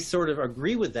that they sort of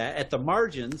agree with that at the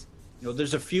margins,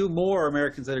 there's a few more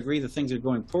Americans that agree that things are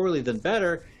going poorly than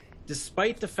better,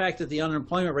 despite the fact that the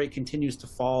unemployment rate continues to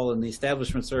fall and the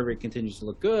establishment survey continues to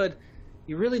look good.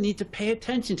 You really need to pay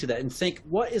attention to that and think,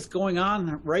 what is going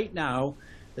on right now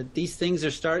that these things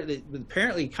are starting,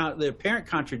 apparently the apparent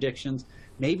contradictions,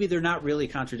 maybe they're not really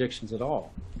contradictions at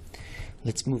all.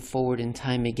 Let's move forward in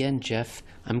time again, Jeff.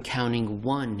 I'm counting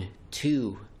 1,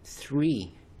 2,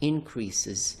 3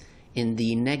 increases in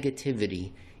the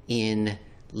negativity in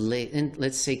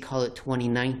let's say, call it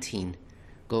 2019,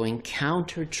 going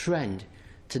counter trend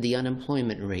to the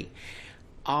unemployment rate.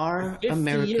 Are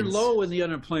Americans 50-year low in the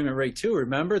unemployment rate too?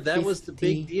 Remember, that was the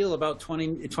big deal about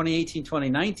 2018,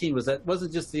 2019. Was that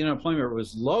wasn't just the unemployment rate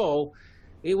was low.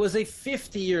 It was a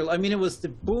 50-year. It was the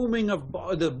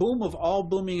boom of all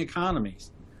booming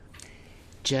economies.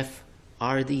 Jeff,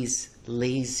 are these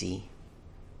lazy,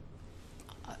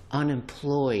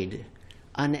 unemployed,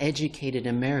 uneducated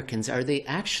Americans, are they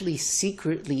actually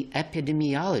secretly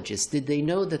epidemiologists? Did they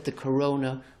know that the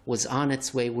corona was on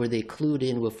its way? Were they clued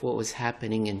in with what was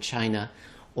happening in China?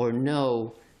 Or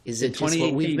no, is it just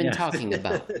what we've been talking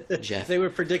about, Jeff? They were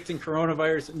predicting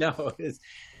coronavirus. No,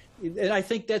 and I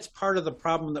think that's part of the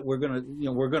problem that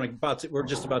we're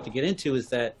just about to get into, is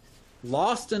that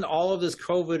lost in all of this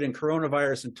COVID and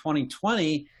coronavirus in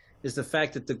 2020 is the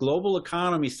fact that the global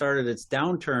economy started its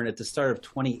downturn at the start of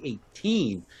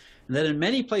 2018, and that in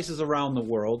many places around the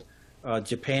world,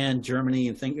 Japan, Germany,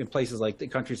 and in places like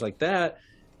countries like that,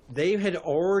 they had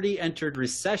already entered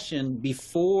recession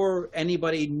before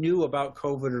anybody knew about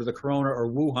COVID or the corona or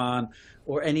Wuhan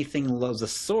or anything of the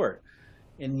sort.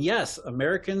 And yes,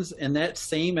 Americans in that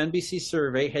same NBC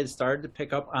survey had started to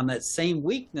pick up on that same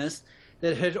weakness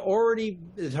that had already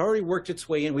worked its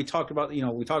way in. We talk about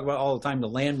all the time the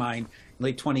landmine in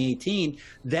late 2018.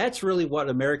 That's really what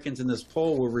Americans in this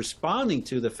poll were responding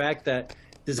to, the fact that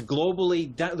the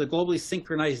globally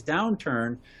synchronized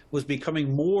downturn was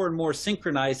becoming more and more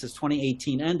synchronized as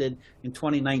 2018 ended and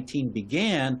 2019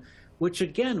 began, which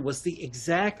again was the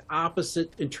exact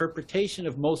opposite interpretation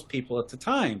of most people at the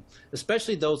time,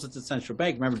 especially those at the central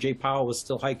bank. Remember, Jay Powell was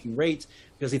still hiking rates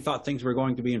because he thought things were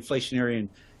going to be inflationary and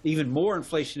even more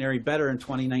inflationary better in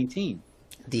 2019.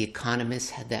 The Economist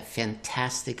had that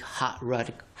fantastic hot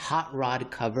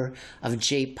rod cover of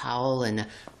Jay Powell and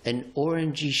an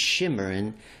orangey shimmer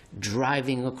and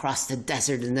driving across the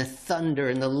desert and the thunder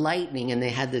and the lightning, and they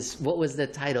had this, what was the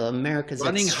title? America's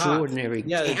Running Extraordinary Hot.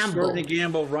 Yeah, Gamble. Extraordinary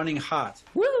Gamble, Running Hot.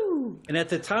 Woo! And at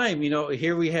the time,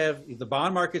 here we have the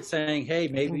bond market saying, hey,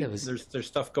 maybe there's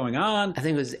stuff going on. I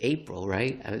think it was April,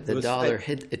 right? The dollar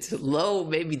hit its low,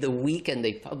 maybe the weekend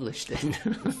they published it.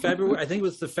 February, I think it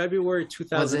was the February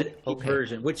 2008 Okay.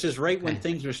 version, which is right when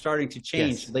things were starting to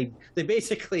change. Yes. They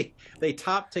basically, they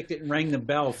top ticked it and rang the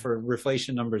bell for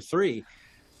reflation number 3.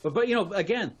 But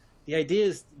again, the idea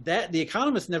is that the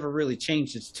Economist never really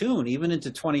changed its tune. Even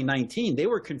into 2019, they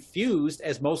were confused,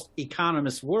 as most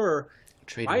economists were.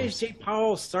 Why is Jay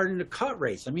Powell starting to cut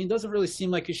rates? It doesn't really seem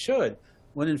like it should,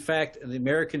 when in fact the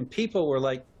American people were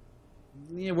like,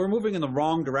 we're moving in the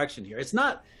wrong direction here. It's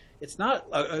not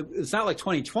like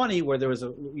 2020 where there was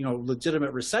a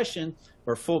legitimate recession,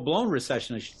 or full blown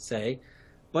recession, I should say.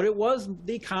 but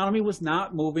the economy was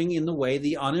not moving in the way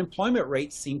the unemployment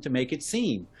rate seemed to make it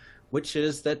seem, which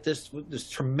is that this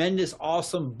tremendous,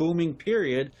 awesome, booming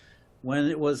period when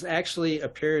it was actually a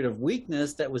period of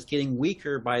weakness that was getting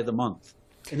weaker by the month.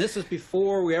 And this is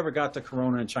before we ever got to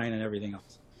Corona in China and everything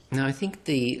else. Now, I think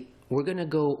we're going to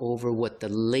go over what the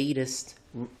latest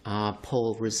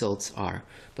poll results are.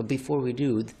 But before we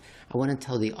do, I want to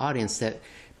tell the audience that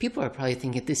people are probably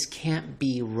thinking, this can't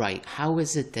be right. How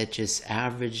is it that just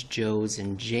average Joes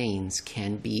and Janes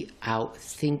can be out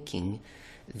thinking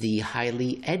the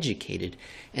highly educated?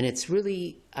 And it's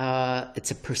really,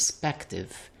 it's a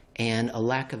perspective and a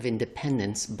lack of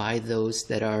independence by those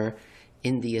that are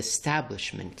in the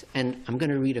establishment. And I'm going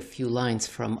to read a few lines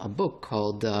from a book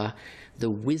called The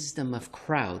Wisdom of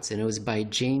Crowds, and it was by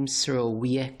James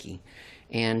Surowiecki.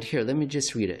 And here, let me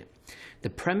just read it. The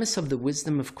premise of The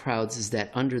Wisdom of Crowds is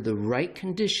that under the right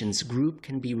conditions, group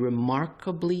can be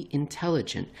remarkably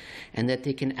intelligent, and that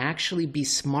they can actually be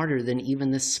smarter than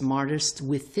even the smartest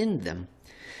within them.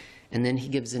 And then he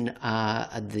gives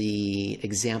the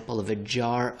example of a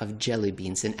jar of jelly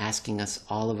beans and asking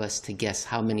all of us to guess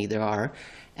how many there are.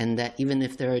 And that even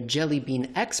if there are jelly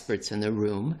bean experts in the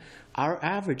room, our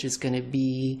average is going to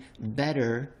be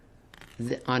better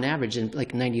on average in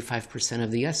like 95%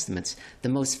 of the estimates. The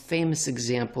most famous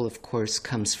example, of course,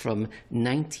 comes from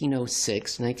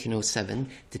 1906, 1907,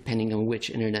 depending on which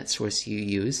internet source you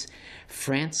use.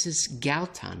 Francis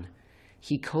Galton.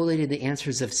 He collated the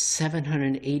answers of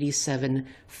 787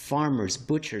 farmers,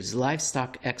 butchers,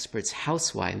 livestock experts,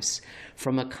 housewives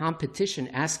from a competition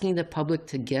asking the public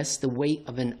to guess the weight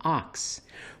of an ox.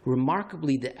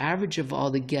 Remarkably, the average of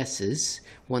all the guesses,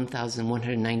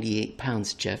 1,198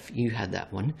 pounds, Jeff, you had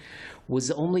that one, was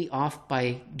only off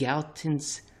by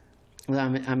Galton's,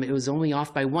 it was only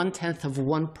off by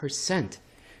 0.1%,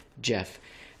 Jeff.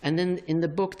 And then in the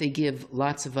book, they give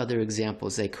lots of other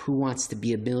examples, like Who Wants to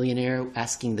Be a Billionaire,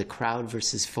 asking the crowd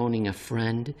versus phoning a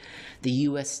friend. The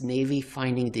U.S. Navy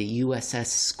finding the USS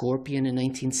Scorpion in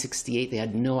 1968. They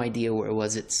had no idea where it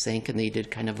was. It sank, and they did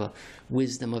kind of a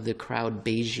wisdom of the crowd,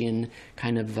 Bayesian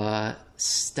kind of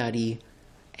study,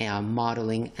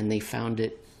 modeling, and they found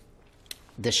it.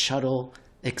 The shuttle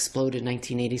exploded in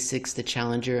 1986, the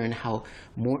Challenger, and how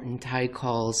Morton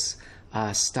Tycall's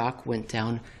stock went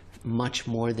down much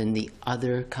more than the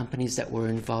other companies that were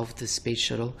involved with the space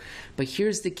shuttle. But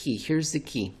here's the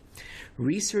key.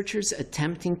 Researchers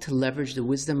attempting to leverage the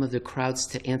wisdom of the crowds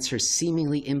to answer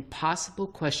seemingly impossible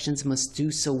questions must do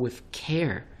so with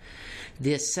care.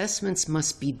 The assessments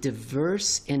must be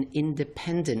diverse and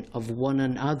independent of one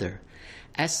another.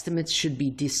 Estimates should be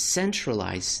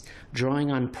decentralized, drawing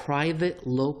on private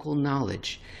local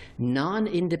knowledge.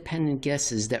 Non-independent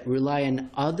guesses that rely on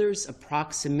others'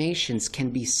 approximations can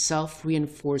be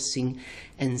self-reinforcing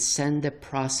and send the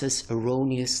process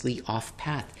erroneously off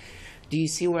path. Do you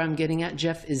see where I'm getting at,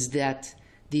 Jeff? Is that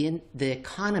the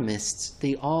economists,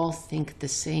 they all think the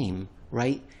same,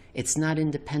 right? It's not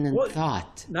independent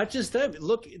thought. Not just that.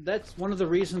 Look, that's one of the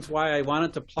reasons why I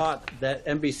wanted to plot that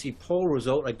NBC poll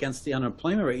result against the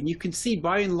unemployment rate. And you can see,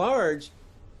 by and large,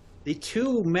 the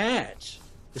two match,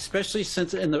 especially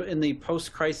since in the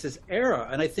post-crisis era.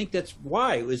 And I think that's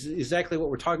why it was exactly what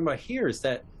we're talking about here, is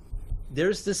that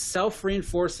there's this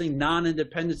self-reinforcing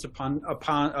non-independence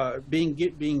upon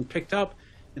being picked up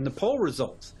in the poll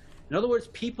results. In other words,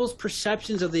 people's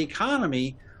perceptions of the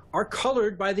economy are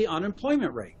colored by the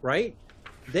unemployment rate, right?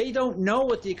 They don't know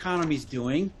what the economy's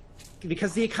doing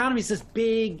because the economy is this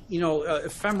big,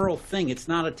 ephemeral thing. It's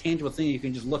not a tangible thing you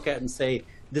can just look at and say,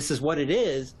 this is what it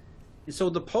is. And so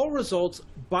the poll results,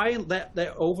 by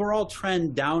that overall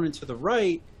trend down and to the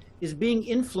right, is being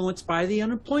influenced by the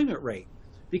unemployment rate.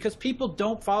 Because people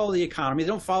don't follow the economy, they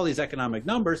don't follow these economic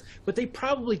numbers, but they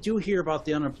probably do hear about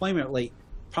the unemployment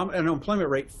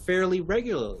rate fairly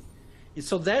regularly. And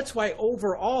so that's why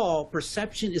overall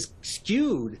perception is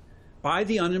skewed by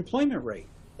the unemployment rate,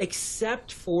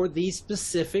 except for these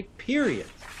specific periods.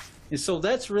 And so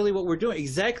that's really what we're doing.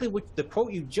 Exactly what the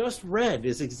quote you just read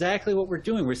is exactly what we're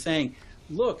doing. We're saying,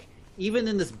 look, even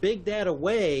in this big data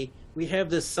way, we have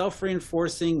this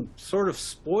self-reinforcing sort of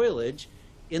spoilage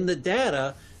in the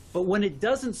data. But when it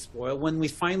doesn't spoil, when we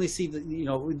finally see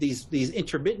these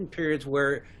intermittent periods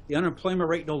where the unemployment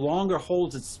rate no longer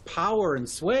holds its power and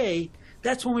sway,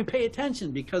 that's when we pay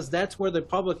attention, because that's where the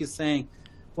public is saying,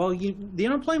 well, the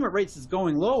unemployment rates is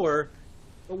going lower,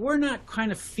 but we're not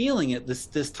kind of feeling it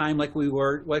this time like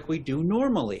we do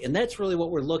normally. And that's really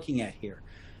what we're looking at here,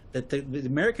 that the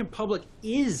American public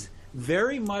is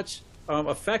very much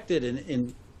affected,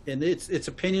 and its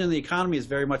opinion on the economy is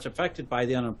very much affected by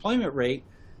the unemployment rate.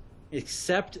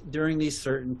 except during these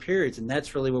certain periods. And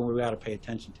that's really when we got to pay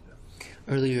attention to them.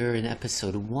 Earlier in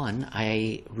episode 1,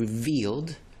 I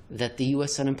revealed that the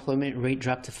U.S. unemployment rate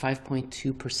dropped to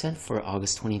 5.2% for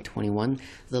August 2021,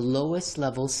 the lowest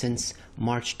level since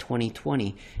March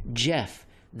 2020. Jeff,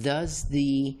 does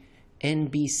the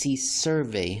NBC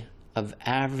survey of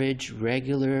average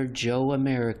regular Joe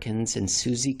Americans and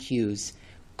Susie Q's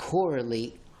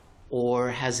correlate, or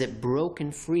has it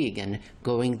broken free again,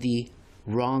 going the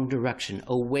wrong direction,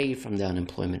 away from the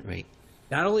unemployment rate?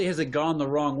 Not only has it gone the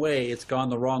wrong way, it's gone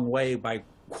the wrong way by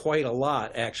quite a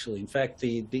lot, actually. In fact,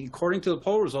 according to the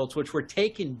poll results, which were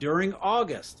taken during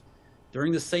August,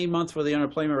 during the same month where the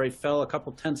unemployment rate fell a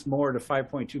couple tenths more to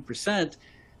 5.2%,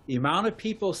 the amount of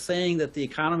people saying that the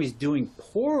economy is doing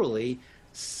poorly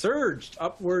surged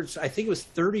upwards. I think it was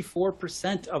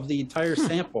 34% of the entire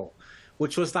sample,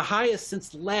 which was the highest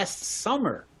since last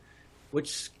summer,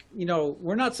 which, you know,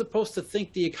 we're not supposed to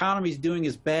think the economy is doing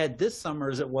as bad this summer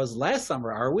as it was last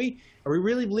summer, are we? Are we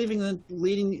really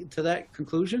leading to that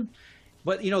conclusion?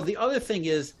 But, you know, the other thing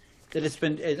is that it's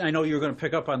been, and I know you're going to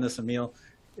pick up on this, Emil.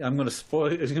 I'm going to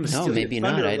spoil. No, maybe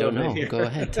not. I don't know. Go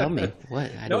ahead. Tell me.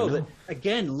 What? I don't know.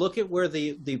 Again, look at where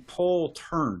the poll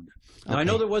turned. Now, I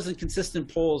know there wasn't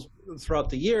consistent polls throughout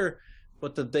the year,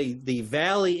 but the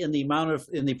valley in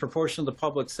the proportion of the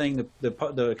public saying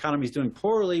the economy is doing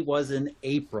poorly was in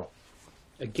April.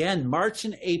 Again, March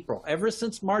and April. Ever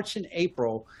since March and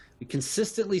April, we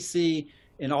consistently see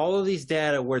in all of these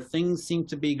data where things seem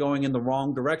to be going in the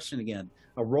wrong direction again,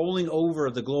 a rolling over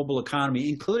of the global economy,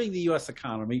 including the U.S.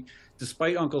 economy,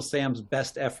 despite Uncle Sam's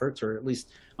best efforts, or at least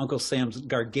Uncle Sam's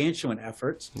gargantuan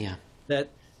efforts. Yeah. That,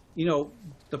 you know,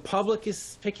 the public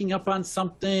is picking up on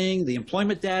something, the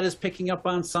employment data is picking up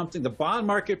on something, the bond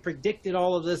market predicted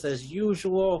all of this as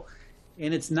usual,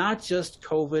 and it's not just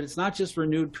COVID, it's not just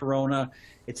renewed corona,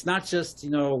 it's not just, you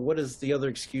know, what is the other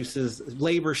excuses,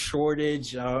 labor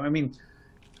shortage.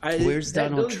 Where's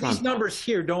Donald Trump? These numbers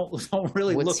here don't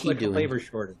really look like a labor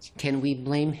shortage. Can we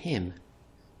blame him?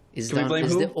 Is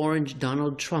the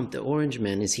Donald Trump, the orange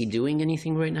man, is he doing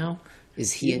anything right now?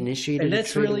 Is he initiating a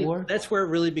trade war? That's where it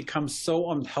really becomes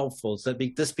so unhelpful, is that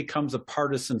this becomes a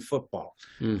partisan football.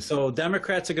 So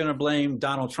Democrats are going to blame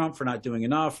Donald Trump for not doing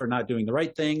enough, or not doing the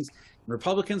right things.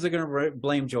 Republicans are going to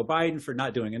blame Joe Biden for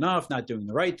not doing enough, not doing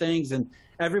the right things. And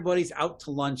everybody's out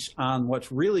to lunch on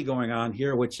what's really going on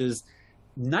here, which is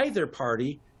neither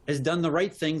party has done the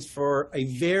right things for a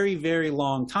very, very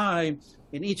long time.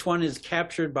 And each one is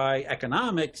captured by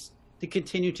economics to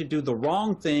continue to do the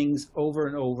wrong things over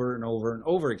and over and over and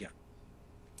over again.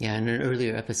 Yeah, in an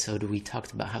earlier episode, we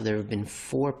talked about how there have been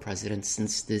 4 presidents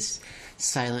since this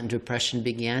silent depression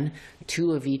began,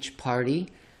 2 of each party,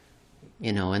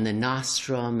 you know, and the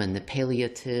nostrum and the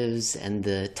palliatives and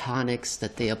the tonics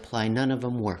that they apply, none of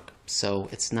them work. So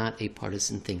it's not a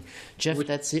partisan thing. Jeff,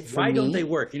 that's it for me. Why don't they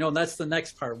work? You know, that's the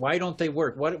next part. Why don't they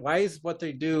work? Why is what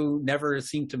they do never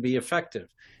seem to be effective?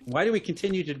 Why do we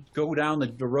continue to go down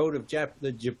the road of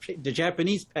the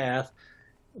Japanese path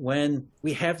when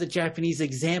we have the Japanese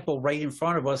example right in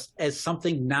front of us as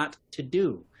something not to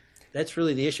do? That's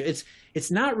really the issue.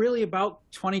 It's not really about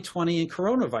 2020 and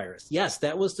coronavirus. Yes,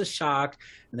 that was the shock,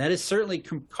 and that is certainly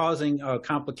causing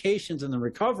complications in the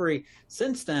recovery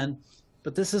since then.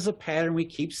 But this is a pattern we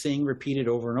keep seeing repeated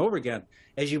over and over again.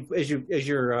 As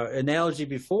your analogy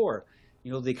before,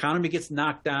 you know, the economy gets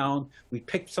knocked down. We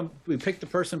pick the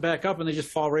person back up, and they just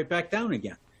fall right back down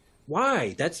again.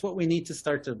 Why? That's what we need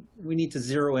to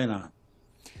zero in on.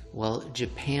 Well,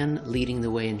 Japan leading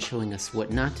the way and showing us what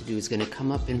not to do is going to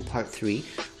come up in part 3.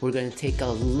 We're going to take a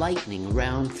lightning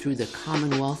round through the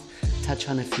Commonwealth, touch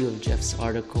on a few of Jeff's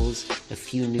articles, a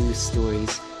few news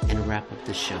stories, and wrap up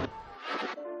the show.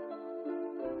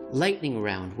 Lightning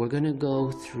round. We're going to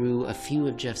go through a few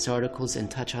of Jeff's articles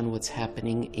and touch on what's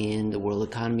happening in the world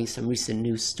economy, some recent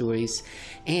news stories,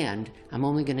 and I'm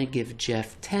only going to give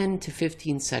Jeff 10 to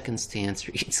 15 seconds to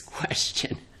answer each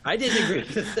question. I didn't agree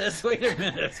with this. Wait a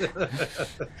minute.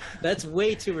 That's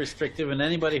way too restrictive, and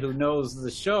anybody who knows the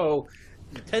show,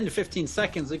 10 to 15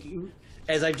 seconds,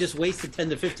 as I've just wasted 10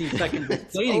 to 15 seconds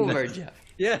explaining over, Jeff.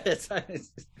 Yeah, that's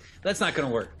not going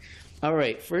to work. All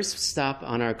right, first stop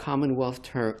on our Commonwealth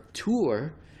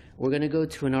tour, we're going to go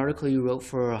to an article you wrote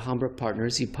for Alhambra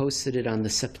Partners. You posted it on the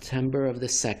September of the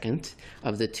 2nd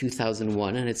of the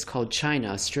 2001, and it's called China,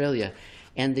 Australia,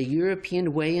 and the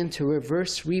European Way into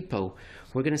Reverse Repo.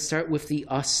 We're going to start with the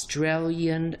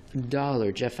Australian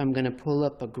dollar. Jeff, I'm going to pull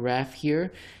up a graph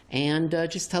here, and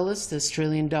just tell us the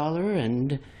Australian dollar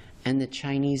and the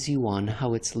Chinese yuan,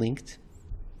 how it's linked.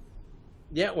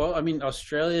 Yeah, well, I mean,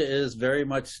 Australia is very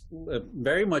much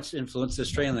influenced. The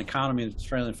Australian economy and the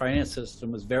Australian finance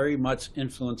system is very much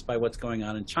influenced by what's going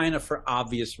on in China for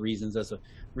obvious reasons. As a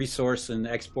resource and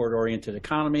export-oriented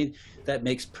economy, that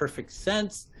makes perfect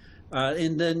sense.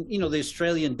 And then, the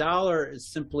Australian dollar is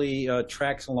simply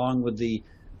tracks along with the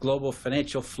global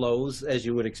financial flows, as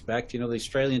you would expect. The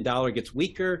Australian dollar gets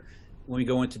weaker when we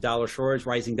go into dollar shortage,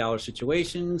 rising dollar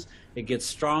situations. It gets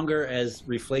stronger as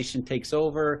reflation takes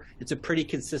over. It's a pretty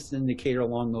consistent indicator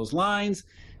along those lines.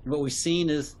 And what we've seen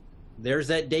is there's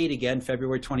that date again,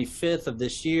 February 25th of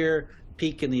this year,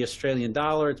 peak in the Australian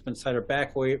dollar. It's been cited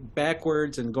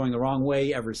backwards and going the wrong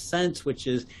way ever since, which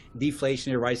is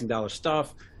deflationary, rising dollar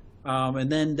stuff.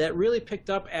 And then that really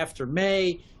picked up after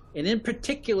May, and in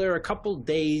particular, a couple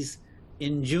days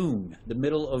in June, the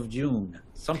middle of June.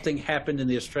 Something happened in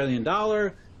the Australian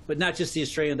dollar, but not just the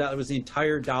Australian dollar, it was the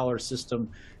entire dollar system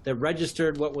that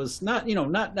registered what was not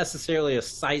necessarily a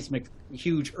seismic,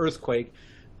 huge earthquake,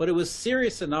 but it was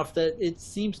serious enough that it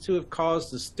seems to have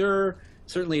caused a stir,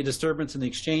 certainly a disturbance in the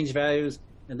exchange values,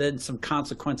 and then some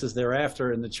consequences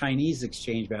thereafter in the Chinese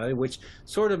exchange value, which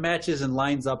sort of matches and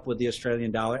lines up with the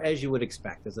Australian dollar, as you would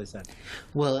expect, as I said.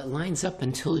 Well, it lines up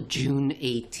until June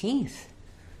 18th.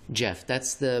 Jeff,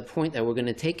 that's the point that we're going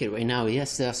to take it right now.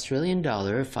 Yes, the Australian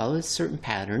dollar follows a certain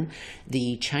pattern.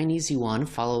 The Chinese yuan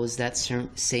follows that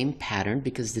same pattern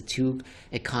because the two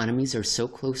economies are so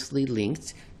closely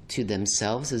linked to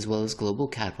themselves as well as global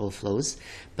capital flows.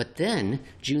 But then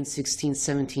June 16th,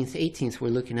 17th, 18th, we're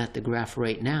looking at the graph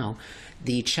right now,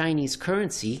 the Chinese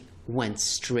currency went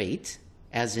straight,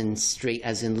 as in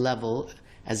level,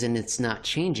 as in it's not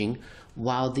changing,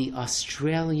 while the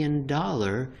Australian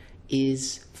dollar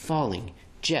is falling.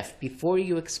 Jeff, before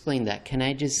you explain that, can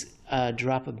I just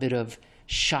drop a bit of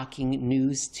shocking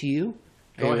news to you?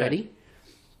 Are you ready?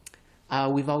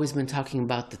 We've always been talking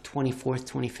about the 24th,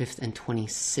 25th, and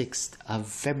 26th of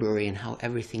February and how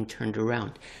everything turned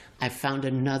around. I found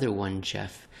another one,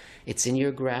 Jeff. It's in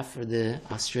your graph for the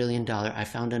Australian dollar. I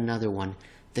found another one,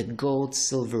 the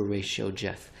gold-silver ratio,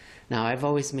 Jeff. Now, I've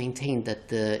always maintained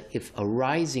that if a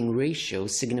rising ratio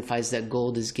signifies that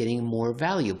gold is getting more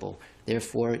valuable,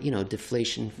 therefore,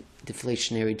 deflationary,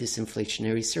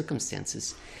 disinflationary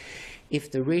circumstances. If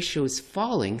the ratio is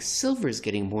falling, silver is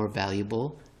getting more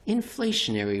valuable,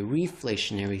 inflationary,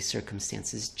 reflationary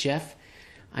circumstances. Jeff,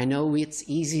 I know it's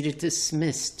easy to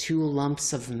dismiss two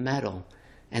lumps of metal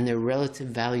and their relative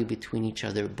value between each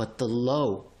other, but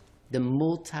the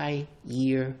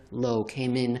multi-year low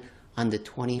came in on the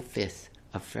 25th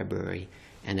of February.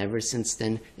 And ever since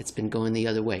then, it's been going the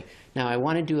other way. Now, I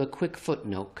want to do a quick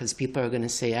footnote because people are going to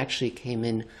say actually it came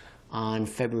in on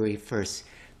February 1st.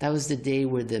 That was the day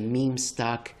where the meme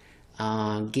stock,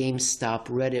 GameStop,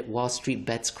 Reddit, Wall Street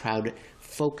Bets crowd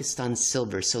focused on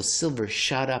silver. So silver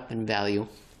shot up in value.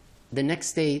 The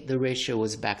next day, the ratio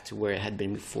was back to where it had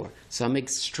been before. So I'm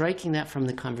striking that from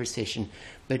the conversation.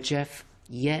 But Jeff,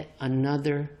 yet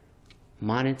another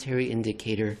monetary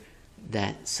indicator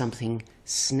that something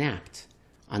snapped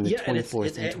on the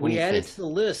 24th and 25th. We added to the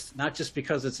list, not just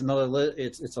because it's another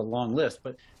it's a long list,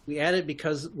 but we added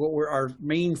because our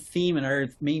main theme and our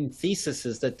main thesis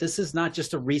is that this is not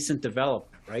just a recent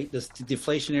development, right? This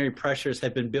deflationary pressures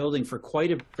have been building for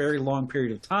quite a very long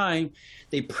period of time.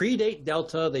 They predate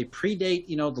Delta, they predate,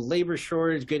 the labor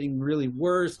shortage getting really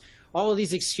worse, all of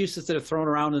these excuses that are thrown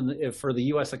around for the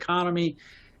U.S. economy,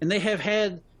 and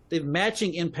they've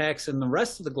matching impacts in the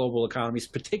rest of the global economies,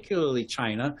 particularly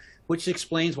China, which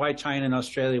explains why China and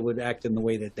Australia would act in the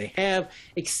way that they have,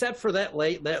 except for that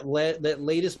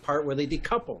latest part where they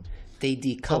decoupled. They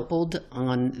decoupled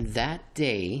on that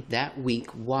day, that week.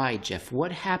 Why, Jeff?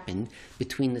 What happened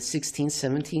between the 16th,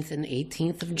 17th, and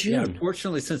 18th of June? Yeah,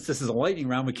 unfortunately, since this is a lightning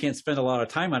round, we can't spend a lot of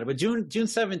time on it. But June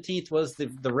 17th was the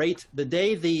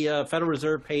day the Federal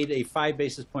Reserve paid a 5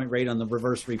 basis point rate on the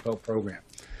reverse repo program,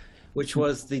 which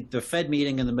was the Fed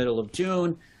meeting in the middle of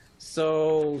June.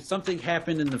 So something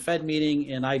happened in the Fed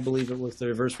meeting, and I believe it was the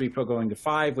reverse repo going to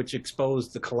 5, which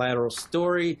exposed the collateral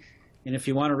story. And if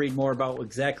you want to read more about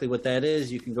exactly what that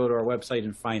is, you can go to our website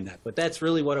and find that. But that's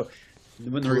really when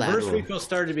the reverse repo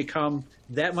started to become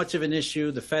that much of an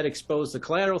issue, the Fed exposed the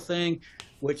collateral thing,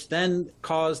 which then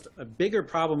caused a bigger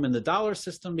problem in the dollar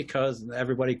system because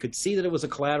everybody could see that it was a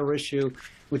collateral issue,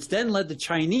 which then led the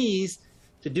Chinese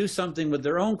to do something with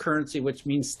their own currency, which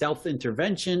means stealth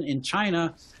intervention in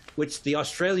China, which the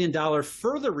Australian dollar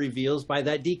further reveals by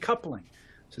that decoupling.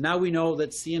 So now we know that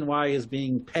CNY is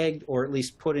being pegged or at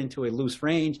least put into a loose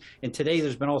range. And today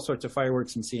there's been all sorts of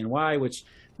fireworks in CNY, which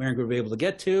Maren will be able to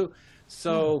get to.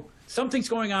 So something's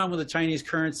going on with the Chinese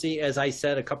currency, as I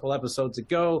said a couple episodes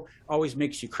ago, always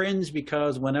makes you cringe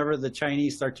because whenever the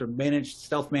Chinese start to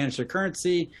self-manage their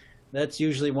currency, that's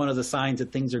usually one of the signs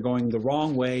that things are going the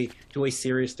wrong way to a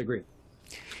serious degree.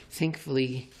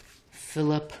 Thankfully,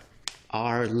 Philip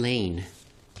R. Lane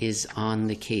is on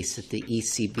the case at the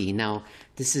ECB. Now,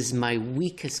 this is my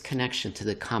weakest connection to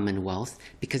the Commonwealth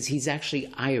because he's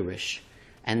actually Irish,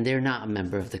 and they're not a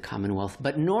member of the Commonwealth,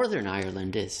 but Northern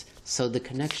Ireland is. So the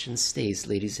connection stays,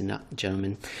 ladies and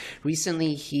gentlemen.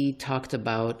 Recently, he talked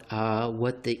about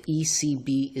what the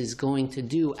ECB is going to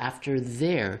do after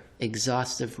their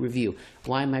exhaustive review.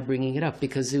 Why am I bringing it up?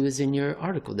 Because it was in your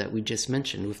article that we just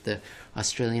mentioned with the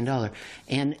Australian dollar.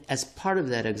 And as part of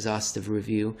that exhaustive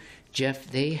review, Jeff,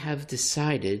 they have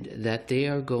decided that they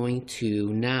are going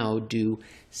to now do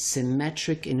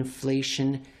symmetric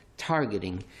inflation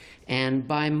targeting. And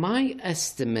by my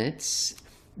estimates,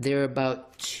 they're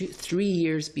about 3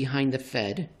 years behind the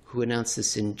Fed, who announced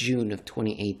this in June of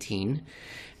 2018.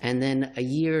 And then a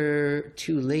year or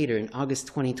two later, in August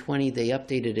 2020, they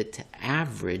updated it to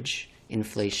average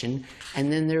inflation. And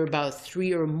then they're about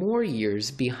 3 or more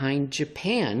years behind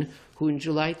Japan, who in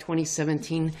July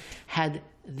 2017 had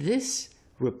this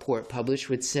report published,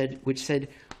 which said,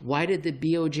 why did the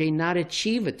BOJ not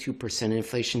achieve a 2%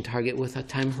 inflation target with a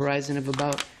time horizon of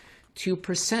about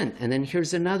 2%? And then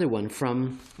here's another one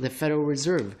from the Federal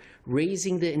Reserve,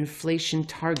 raising the inflation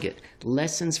target,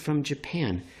 lessons from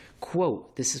Japan.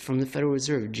 Quote, this is from the Federal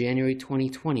Reserve, January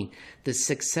 2020. The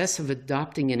success of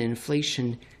adopting an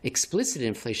explicit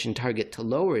inflation target to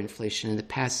lower inflation in the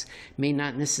past may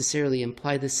not necessarily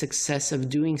imply the success of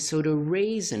doing so to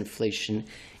raise inflation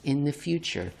in the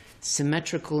future.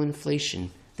 Symmetrical inflation,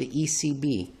 the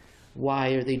ECB. Why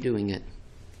are they doing it?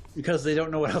 Because they don't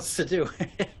know what else to do.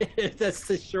 That's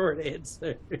the short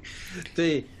answer.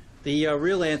 The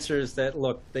real answer is that,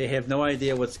 look, they have no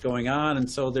idea what's going on, and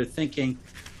so they're thinking,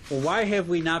 well, why have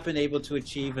we not been able to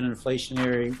achieve an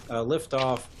inflationary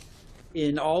liftoff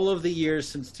in all of the years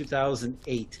since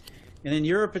 2008? And in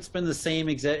Europe, it's been the same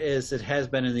as it has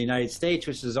been in the United States,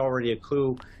 which is already a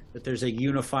clue that there's a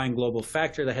unifying global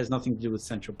factor that has nothing to do with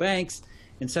central banks.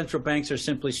 And central banks are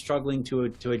simply struggling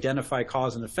to identify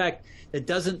cause and effect. That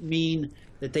doesn't mean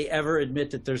that they ever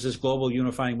admit that there's this global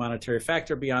unifying monetary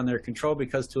factor beyond their control,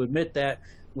 because to admit that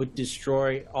would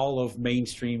destroy all of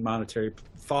mainstream monetary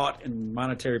thought and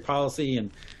monetary policy and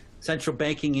central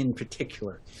banking in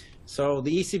particular. So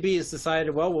the ECB has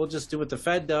decided, well, we'll just do what the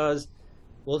Fed does.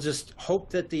 We'll just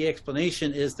hope that the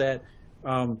explanation is that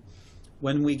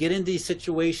when we get in these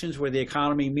situations where the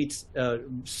economy gets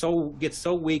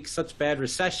so weak, such bad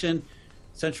recession,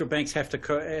 central banks have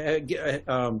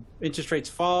to interest rates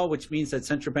fall, which means that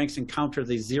central banks encounter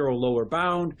the zero lower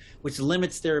bound, which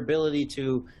limits their ability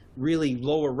to really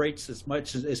lower rates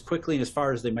as quickly and as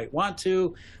far as they might want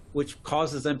to, which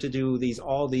causes them to do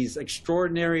all these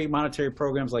extraordinary monetary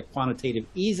programs like quantitative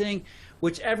easing,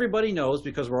 which everybody knows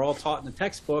because we're all taught in the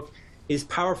textbook is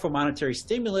powerful monetary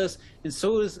stimulus. And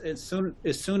so as soon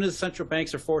as central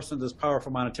banks are forced into this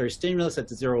powerful monetary stimulus at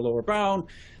the zero lower bound,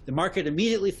 the market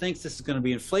immediately thinks this is going to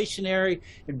be inflationary.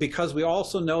 And because we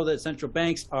also know that central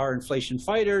banks are inflation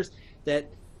fighters, that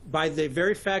by the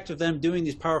very fact of them doing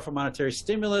these powerful monetary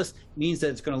stimulus means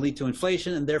that it's going to lead to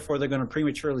inflation, and therefore they're going to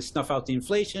prematurely snuff out the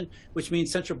inflation, which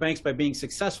means central banks, by being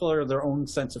successful, are their own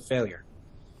sense of failure.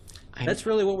 That's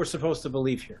really what we're supposed to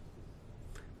believe here.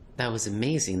 That was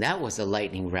amazing. That was a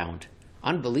lightning round.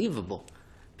 Unbelievable.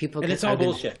 And it's all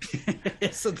bullshit.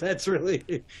 So that's really,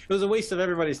 it was a waste of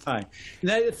everybody's time.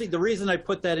 And I think the reason I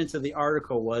put that into the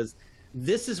article was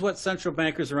this is what central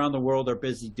bankers around the world are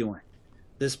busy doing.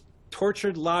 This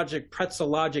tortured logic, pretzel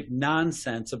logic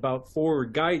nonsense about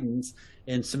forward guidance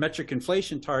and symmetric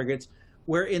inflation targets,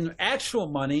 where in actual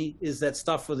money is that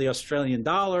stuff with the Australian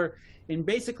dollar. And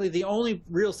basically the only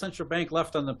real central bank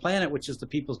left on the planet, which is the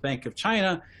People's Bank of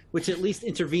China, which at least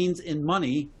intervenes in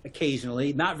money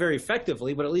occasionally, not very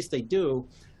effectively, but at least they do.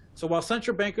 So while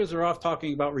central bankers are off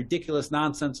talking about ridiculous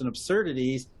nonsense and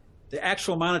absurdities, the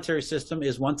actual monetary system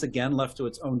is once again left to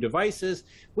its own devices,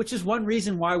 which is one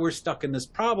reason why we're stuck in this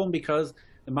problem, because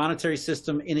the monetary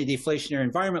system in a deflationary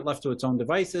environment left to its own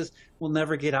devices will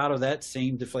never get out of that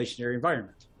same deflationary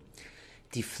environment.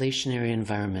 Deflationary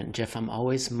environment. Jeff, I'm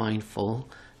always mindful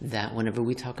that whenever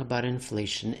we talk about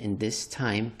inflation in this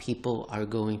time, people are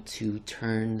going to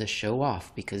turn the show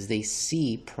off because they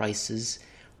see prices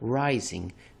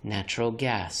rising. Natural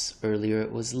gas, earlier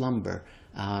it was lumber,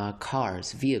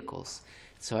 cars, vehicles.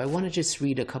 So I want to just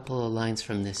read a couple of lines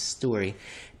from this story,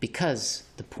 because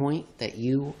the point that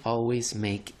you always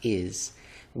make is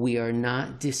we are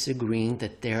not disagreeing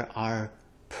that there are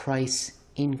price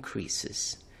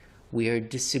increases. We are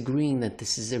disagreeing that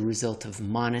this is a result of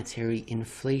monetary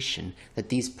inflation, that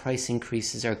these price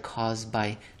increases are caused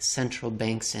by central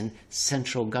banks and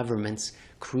central governments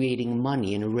creating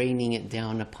money and raining it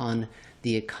down upon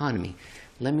the economy.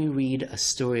 Let me read a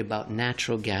story about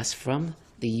natural gas from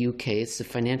the UK. It's the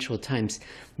Financial Times.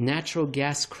 Natural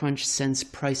gas crunch sends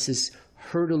prices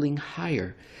hurtling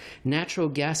higher. Natural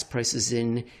gas prices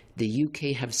in the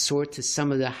UK have soared to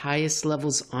some of the highest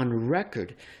levels on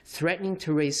record, threatening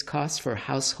to raise costs for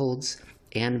households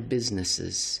and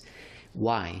businesses.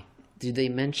 Why? Did they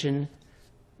mention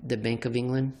the Bank of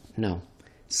England? No.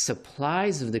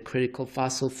 Supplies of the critical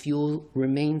fossil fuel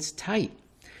remains tight.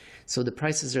 So the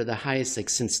prices are the highest like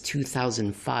since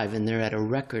 2005, and they're at a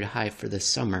record high for the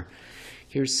summer.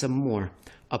 Here's some more.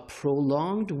 A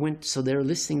prolonged winter, so they're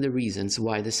listing the reasons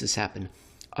why this has happened.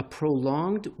 A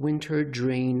prolonged winter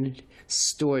drained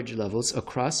storage levels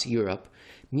across Europe.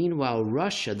 Meanwhile,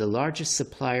 Russia, the largest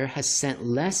supplier, has sent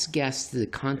less gas to the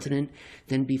continent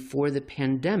than before the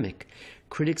pandemic.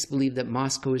 Critics believe that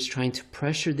Moscow is trying to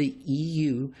pressure the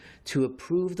EU to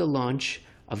approve the launch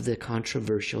of the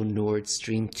controversial Nord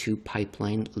Stream 2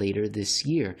 pipeline later this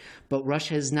year. But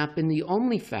Russia has not been the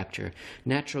only factor.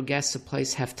 Natural gas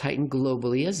supplies have tightened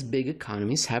globally as big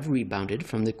economies have rebounded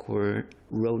from the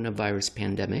coronavirus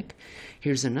pandemic.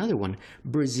 Here's another one.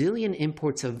 Brazilian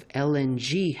imports of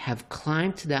LNG have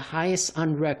climbed to the highest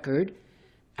on record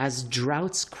as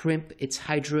droughts crimp its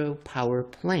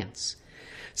hydropower plants.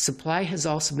 Supply has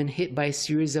also been hit by a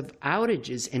series of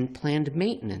outages and planned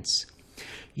maintenance.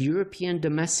 European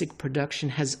domestic production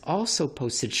has also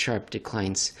posted sharp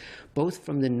declines, both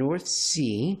from the North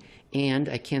Sea and,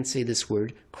 I can't say this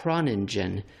word,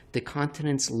 Groningen, the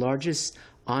continent's largest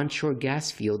onshore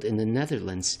gas field in the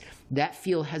Netherlands. That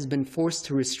field has been forced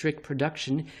to restrict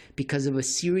production because of a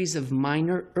series of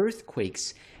minor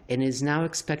earthquakes and is now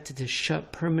expected to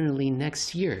shut permanently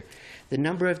next year. The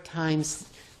number of times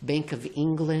Bank of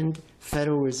England,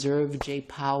 Federal Reserve, Jay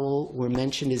Powell were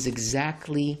mentioned is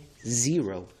exactly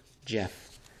 0,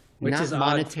 Jeff. Which not is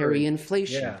monetary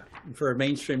inflation. Yeah, for a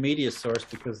mainstream media source,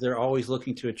 because they're always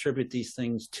looking to attribute these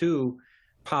things to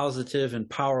positive and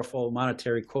powerful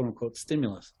monetary quote-unquote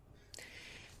stimulus.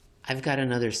 I've got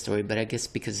another story, but I guess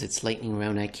because it's lightning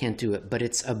round, I can't do it. But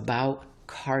it's about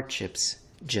car chips,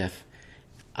 Jeff.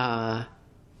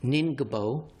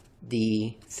 Ningbo,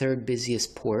 the third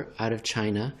busiest port out of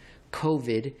China,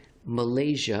 COVID,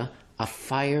 Malaysia, a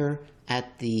fire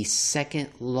at the second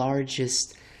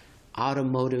largest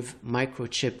automotive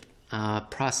microchip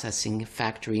processing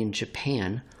factory in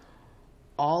Japan.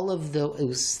 All of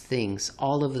those things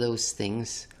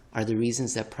are the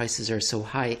reasons that prices are so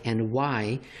high and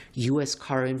why U.S.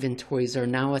 car inventories are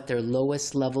now at their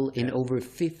lowest level in over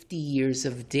 50 years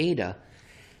of data.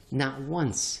 Not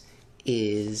once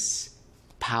is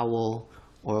Powell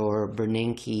or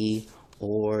Bernanke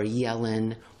or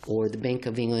Yellen or the Bank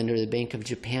of England or the Bank of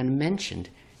Japan mentioned.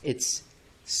 It's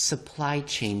supply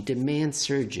chain, demand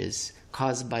surges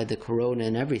caused by the corona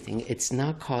and everything. It's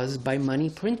not caused by money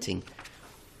printing.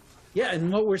 Yeah,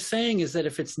 and what we're saying is that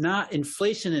if it's not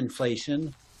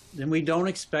inflation, then we don't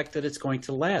expect that it's going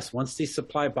to last. Once these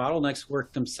supply bottlenecks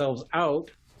work themselves out,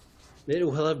 it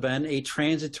will have been a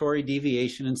transitory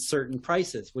deviation in certain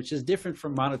prices, which is different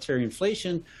from monetary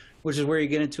inflation, which is where you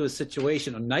get into a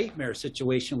situation, a nightmare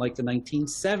situation like the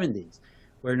 1970s,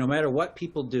 where no matter what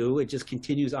people do, it just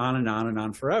continues on and on and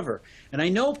on forever. And I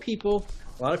know a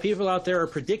lot of people out there are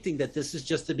predicting that this is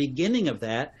just the beginning of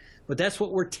that, but that's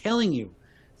what we're telling you,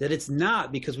 that it's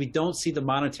not, because we don't see the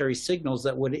monetary signals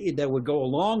that would go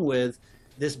along with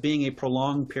this being a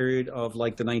prolonged period of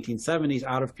like the 1970s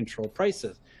out of control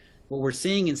prices. What we're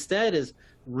seeing instead is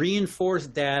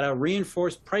reinforced data,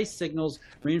 reinforced price signals,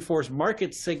 reinforced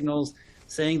market signals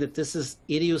saying that this is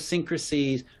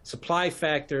idiosyncrasies, supply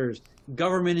factors,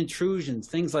 government intrusions,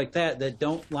 things like that that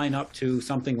don't line up to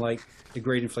something like the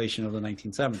great inflation of the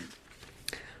 1970s.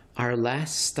 Our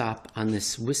last stop on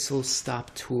this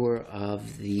whistle-stop tour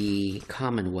of the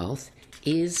Commonwealth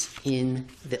is in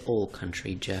the old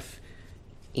country, Jeff.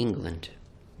 England,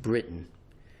 Britain,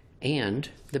 and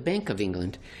the Bank of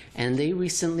England. And they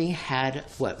recently had,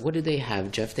 what did they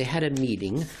have, Jeff? They had a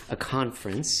meeting, a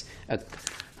conference,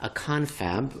 a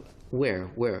confab, where?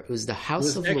 It was the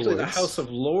House of Lords. It was actually the House of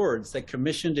Lords that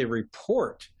commissioned a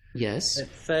report. Yes. That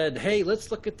said, hey,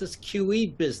 let's look at this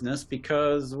QE business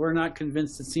because we're not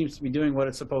convinced it seems to be doing what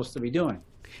it's supposed to be doing.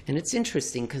 And it's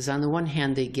interesting because on the one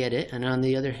hand they get it and on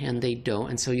the other hand they don't.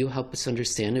 And so you'll help us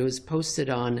understand. It was posted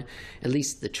on, at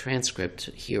least the transcript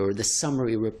here, or the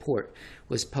summary report,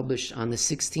 was published on the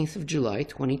 16th of July,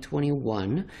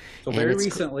 2021. So very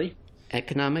recently.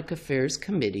 Economic Affairs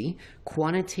Committee,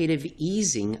 quantitative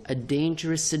easing, a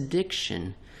dangerous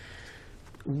addiction.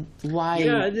 Why?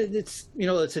 Yeah, it's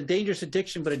it's a dangerous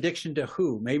addiction, but addiction to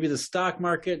who? Maybe the stock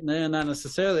market? No, not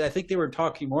necessarily. I think they were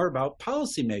talking more about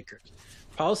policymakers.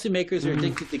 Policymakers are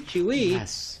addicted to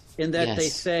QE in that they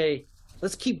say,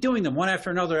 let's keep doing them one after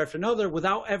another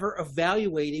without ever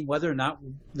evaluating whether or not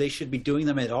they should be doing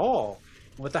them at all.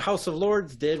 What the House of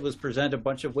Lords did was present a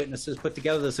bunch of witnesses, put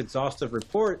together this exhaustive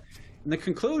report, and the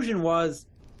conclusion was,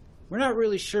 we're not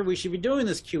really sure we should be doing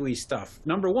this QE stuff.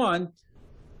 Number one,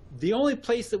 the only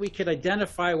place that we could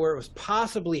identify where it was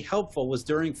possibly helpful was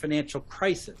during financial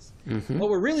crisis. What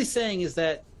we're really saying is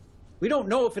that we don't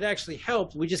know if it actually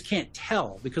helped. We just can't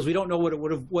tell because we don't know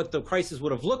what the crisis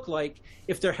would have looked like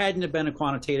if there hadn't have been a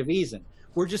quantitative easing.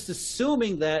 We're just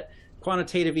assuming that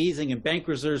quantitative easing and bank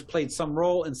reserves played some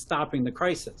role in stopping the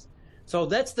crisis. So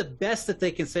that's the best that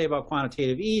they can say about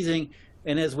quantitative easing.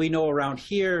 And as we know around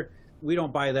here, we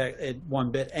don't buy that one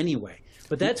bit anyway.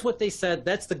 But that's what they said.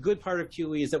 That's the good part of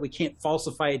QE, is that we can't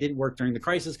falsify it didn't work during the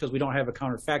crisis because we don't have a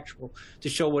counterfactual to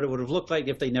show what it would have looked like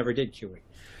if they never did QE.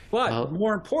 But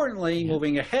more importantly,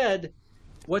 moving ahead,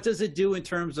 what does it do in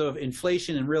terms of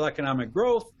inflation and real economic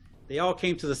growth? They all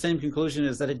came to the same conclusion,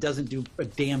 is that it doesn't do a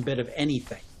damn bit of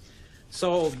anything.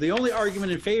 So the only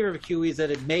argument in favor of QE is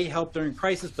that it may help during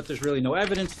crisis, but there's really no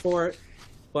evidence for it.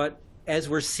 But as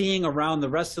we're seeing around the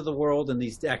rest of the world in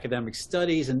these academic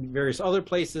studies and various other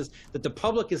places that the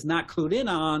public is not clued in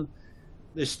on,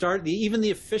 even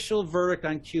the official verdict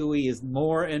on QE is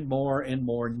more and more and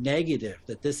more negative,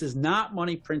 that this is not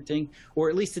money printing, or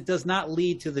at least it does not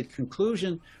lead to the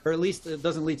conclusion, or at least it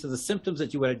doesn't lead to the symptoms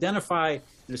that you would identify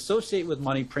and associate with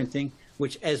money printing,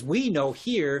 which, as we know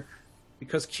here,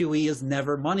 because QE is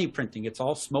never money printing, it's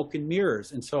all smoke and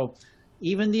mirrors. And so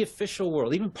even the official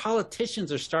world, even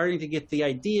politicians are starting to get the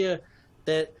idea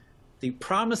that the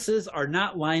promises are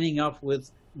not lining up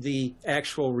with the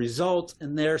actual results,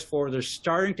 and therefore they're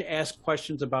starting to ask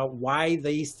questions about why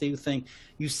these two things.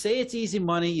 You say it's easy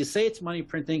money, you say it's money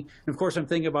printing, and of course I'm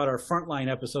thinking about our Frontline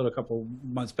episode a couple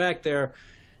months back there.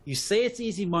 You say it's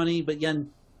easy money, but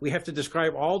again, we have to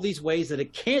describe all these ways that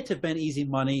it can't have been easy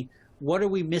money. What are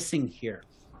we missing here?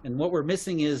 And what we're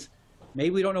missing is, maybe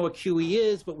we don't know what QE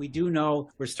is, but we do know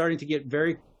we're starting to get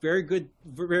very good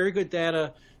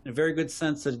data and a very good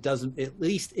sense that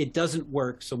it doesn't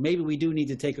work. So maybe we do need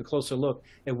to take a closer look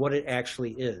at what it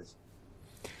actually is.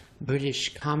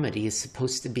 British comedy is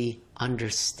supposed to be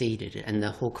understated, and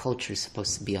the whole culture is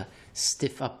supposed to be a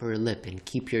stiff upper lip and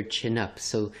keep your chin up.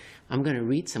 So I'm going to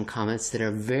read some comments that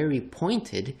are very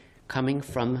pointed, coming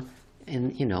from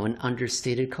an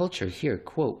understated culture. Here,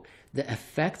 quote, "The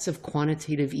effects of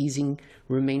quantitative easing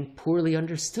remain poorly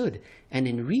understood, and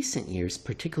in recent years,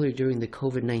 particularly during the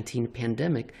COVID-19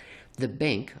 pandemic, the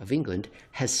Bank of England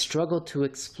has struggled to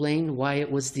explain why it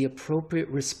was the appropriate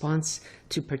response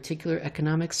to particular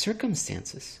economic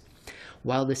circumstances.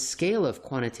 While the scale of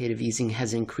quantitative easing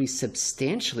has increased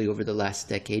substantially over the last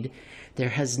decade, there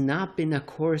has not been a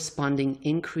corresponding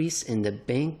increase in the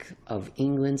Bank of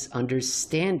England's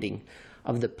understanding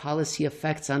of the policy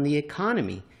effects on the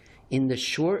economy in the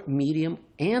short, medium,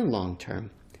 and long term.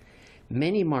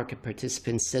 Many market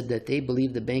participants said that they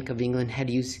believed the Bank of England had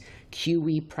used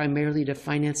QE primarily to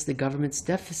finance the government's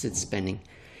deficit spending.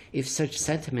 If such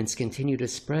sentiments continue to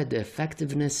spread, the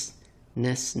effectiveness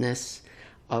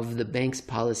of the bank's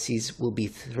policies will be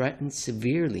threatened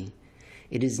severely.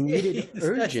 It is needed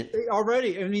urgent."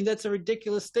 Already, I mean, that's a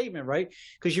ridiculous statement, right?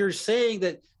 Because you're saying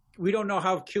that we don't know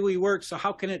how QE works, so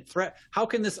how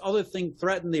can this other thing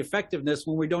threaten the effectiveness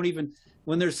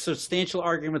when there's substantial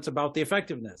arguments about the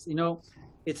effectiveness?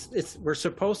 We're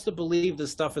supposed to believe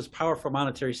this stuff is powerful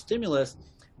monetary stimulus,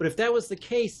 but if that was the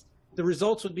case, the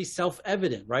results would be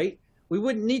self-evident, right? We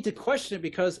wouldn't need to question it,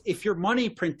 because if you're money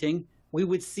printing, we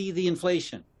would see the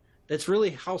inflation. That's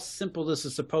really how simple this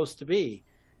is supposed to be.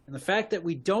 And the fact that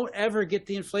we don't ever get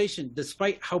the inflation,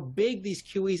 despite how big these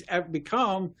QEs ever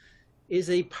become, is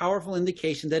a powerful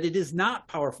indication that it is not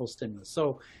powerful stimulus.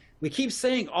 So we keep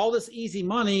saying all this easy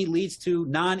money leads to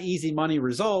non-easy money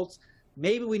results.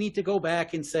 Maybe we need to go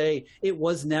back and say it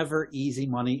was never easy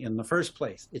money in the first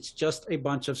place. It's just a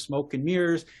bunch of smoke and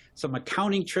mirrors, some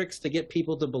accounting tricks to get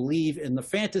people to believe in the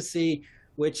fantasy,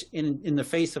 which in the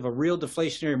face of a real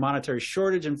deflationary monetary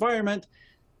shortage environment,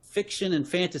 fiction and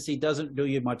fantasy doesn't do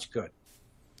you much good.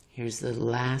 Here's the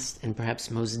last and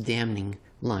perhaps most damning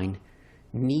line.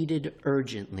 "Needed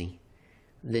urgently.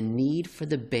 The need for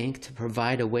the bank to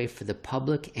provide a way for the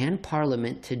public and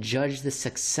Parliament to judge the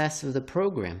success of the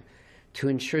program, to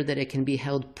ensure that it can be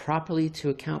held properly to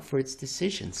account for its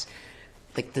decisions."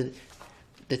 Like the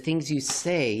things you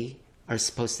say are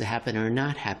supposed to happen are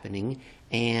not happening.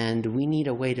 And we need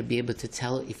a way to be able to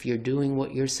tell if you're doing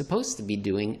what you're supposed to be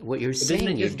doing, what you're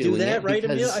saying you're doing. Do that, right,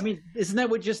 Emil? I mean, isn't that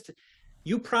what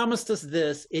you promised us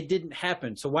this, it didn't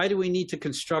happen. So why do we need to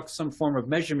construct some form of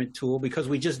measurement tool? Because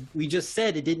we just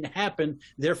said it didn't happen,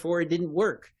 therefore it didn't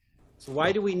work. So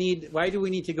why do we need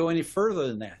to go any further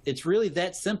than that? It's really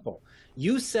that simple.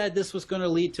 You said this was going to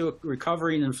lead to a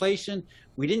recovery in inflation.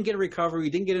 We didn't get a recovery. We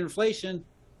didn't get inflation.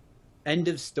 End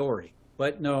of story.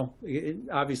 But no,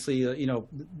 obviously,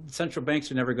 central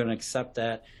banks are never going to accept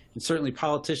that, and certainly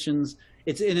politicians.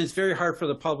 It's very hard for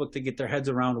the public to get their heads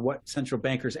around what central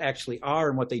bankers actually are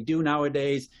and what they do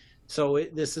nowadays. So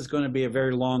this is going to be a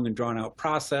very long and drawn out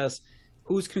process,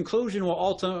 whose conclusion will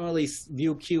ultimately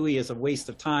view QE as a waste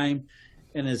of time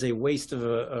and as a waste of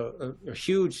a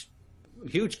huge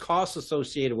cost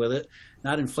associated with it,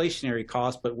 not inflationary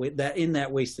cost, but in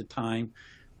that wasted time.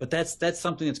 But that's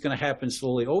something that's going to happen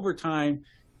slowly over time,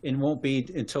 and won't be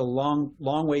until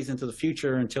long ways into the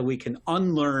future until we can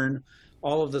unlearn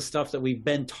all of the stuff that we've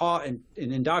been taught and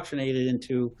indoctrinated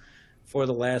into for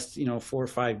the last 4 or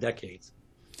 5 decades.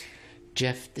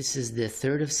 Jeff, this is the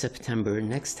 3rd of September.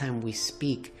 Next time we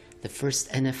speak, the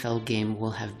first NFL game will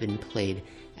have been played,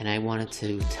 and I wanted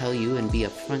to tell you and be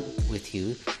upfront with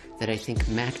you that I think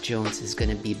Mac Jones is going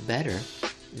to be better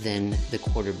than the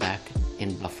quarterback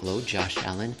in Buffalo, Josh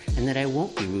Allen, and that I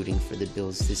won't be rooting for the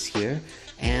Bills this year,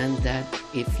 and that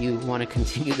if you want to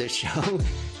continue the show,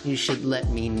 you should let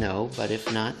me know, but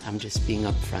if not, I'm just being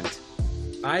upfront.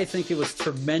 I think it was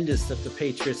tremendous that the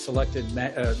Patriots selected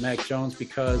Mac Jones,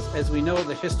 because, as we know,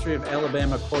 the history of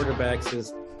Alabama quarterbacks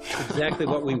is exactly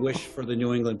what we wish for the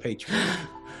New England Patriots.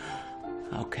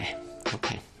 Okay.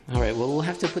 All right, well, we'll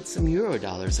have to put some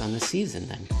Eurodollars on the season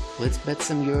then. Let's bet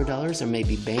some Eurodollars, or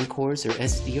maybe Bancors or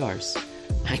SDRs.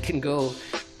 I can go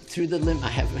through the limit. I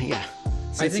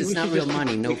think it's not real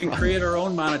money, no problem. We can create our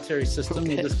own monetary system.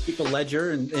 Okay. We'll just keep a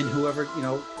ledger, and whoever,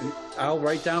 I'll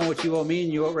write down what you owe me,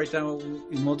 and you will write down,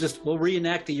 and we'll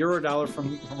reenact the Eurodollar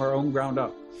from our own ground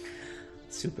up.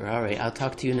 Super. All right, I'll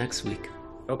talk to you next week.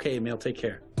 Okay, Emil, take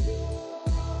care.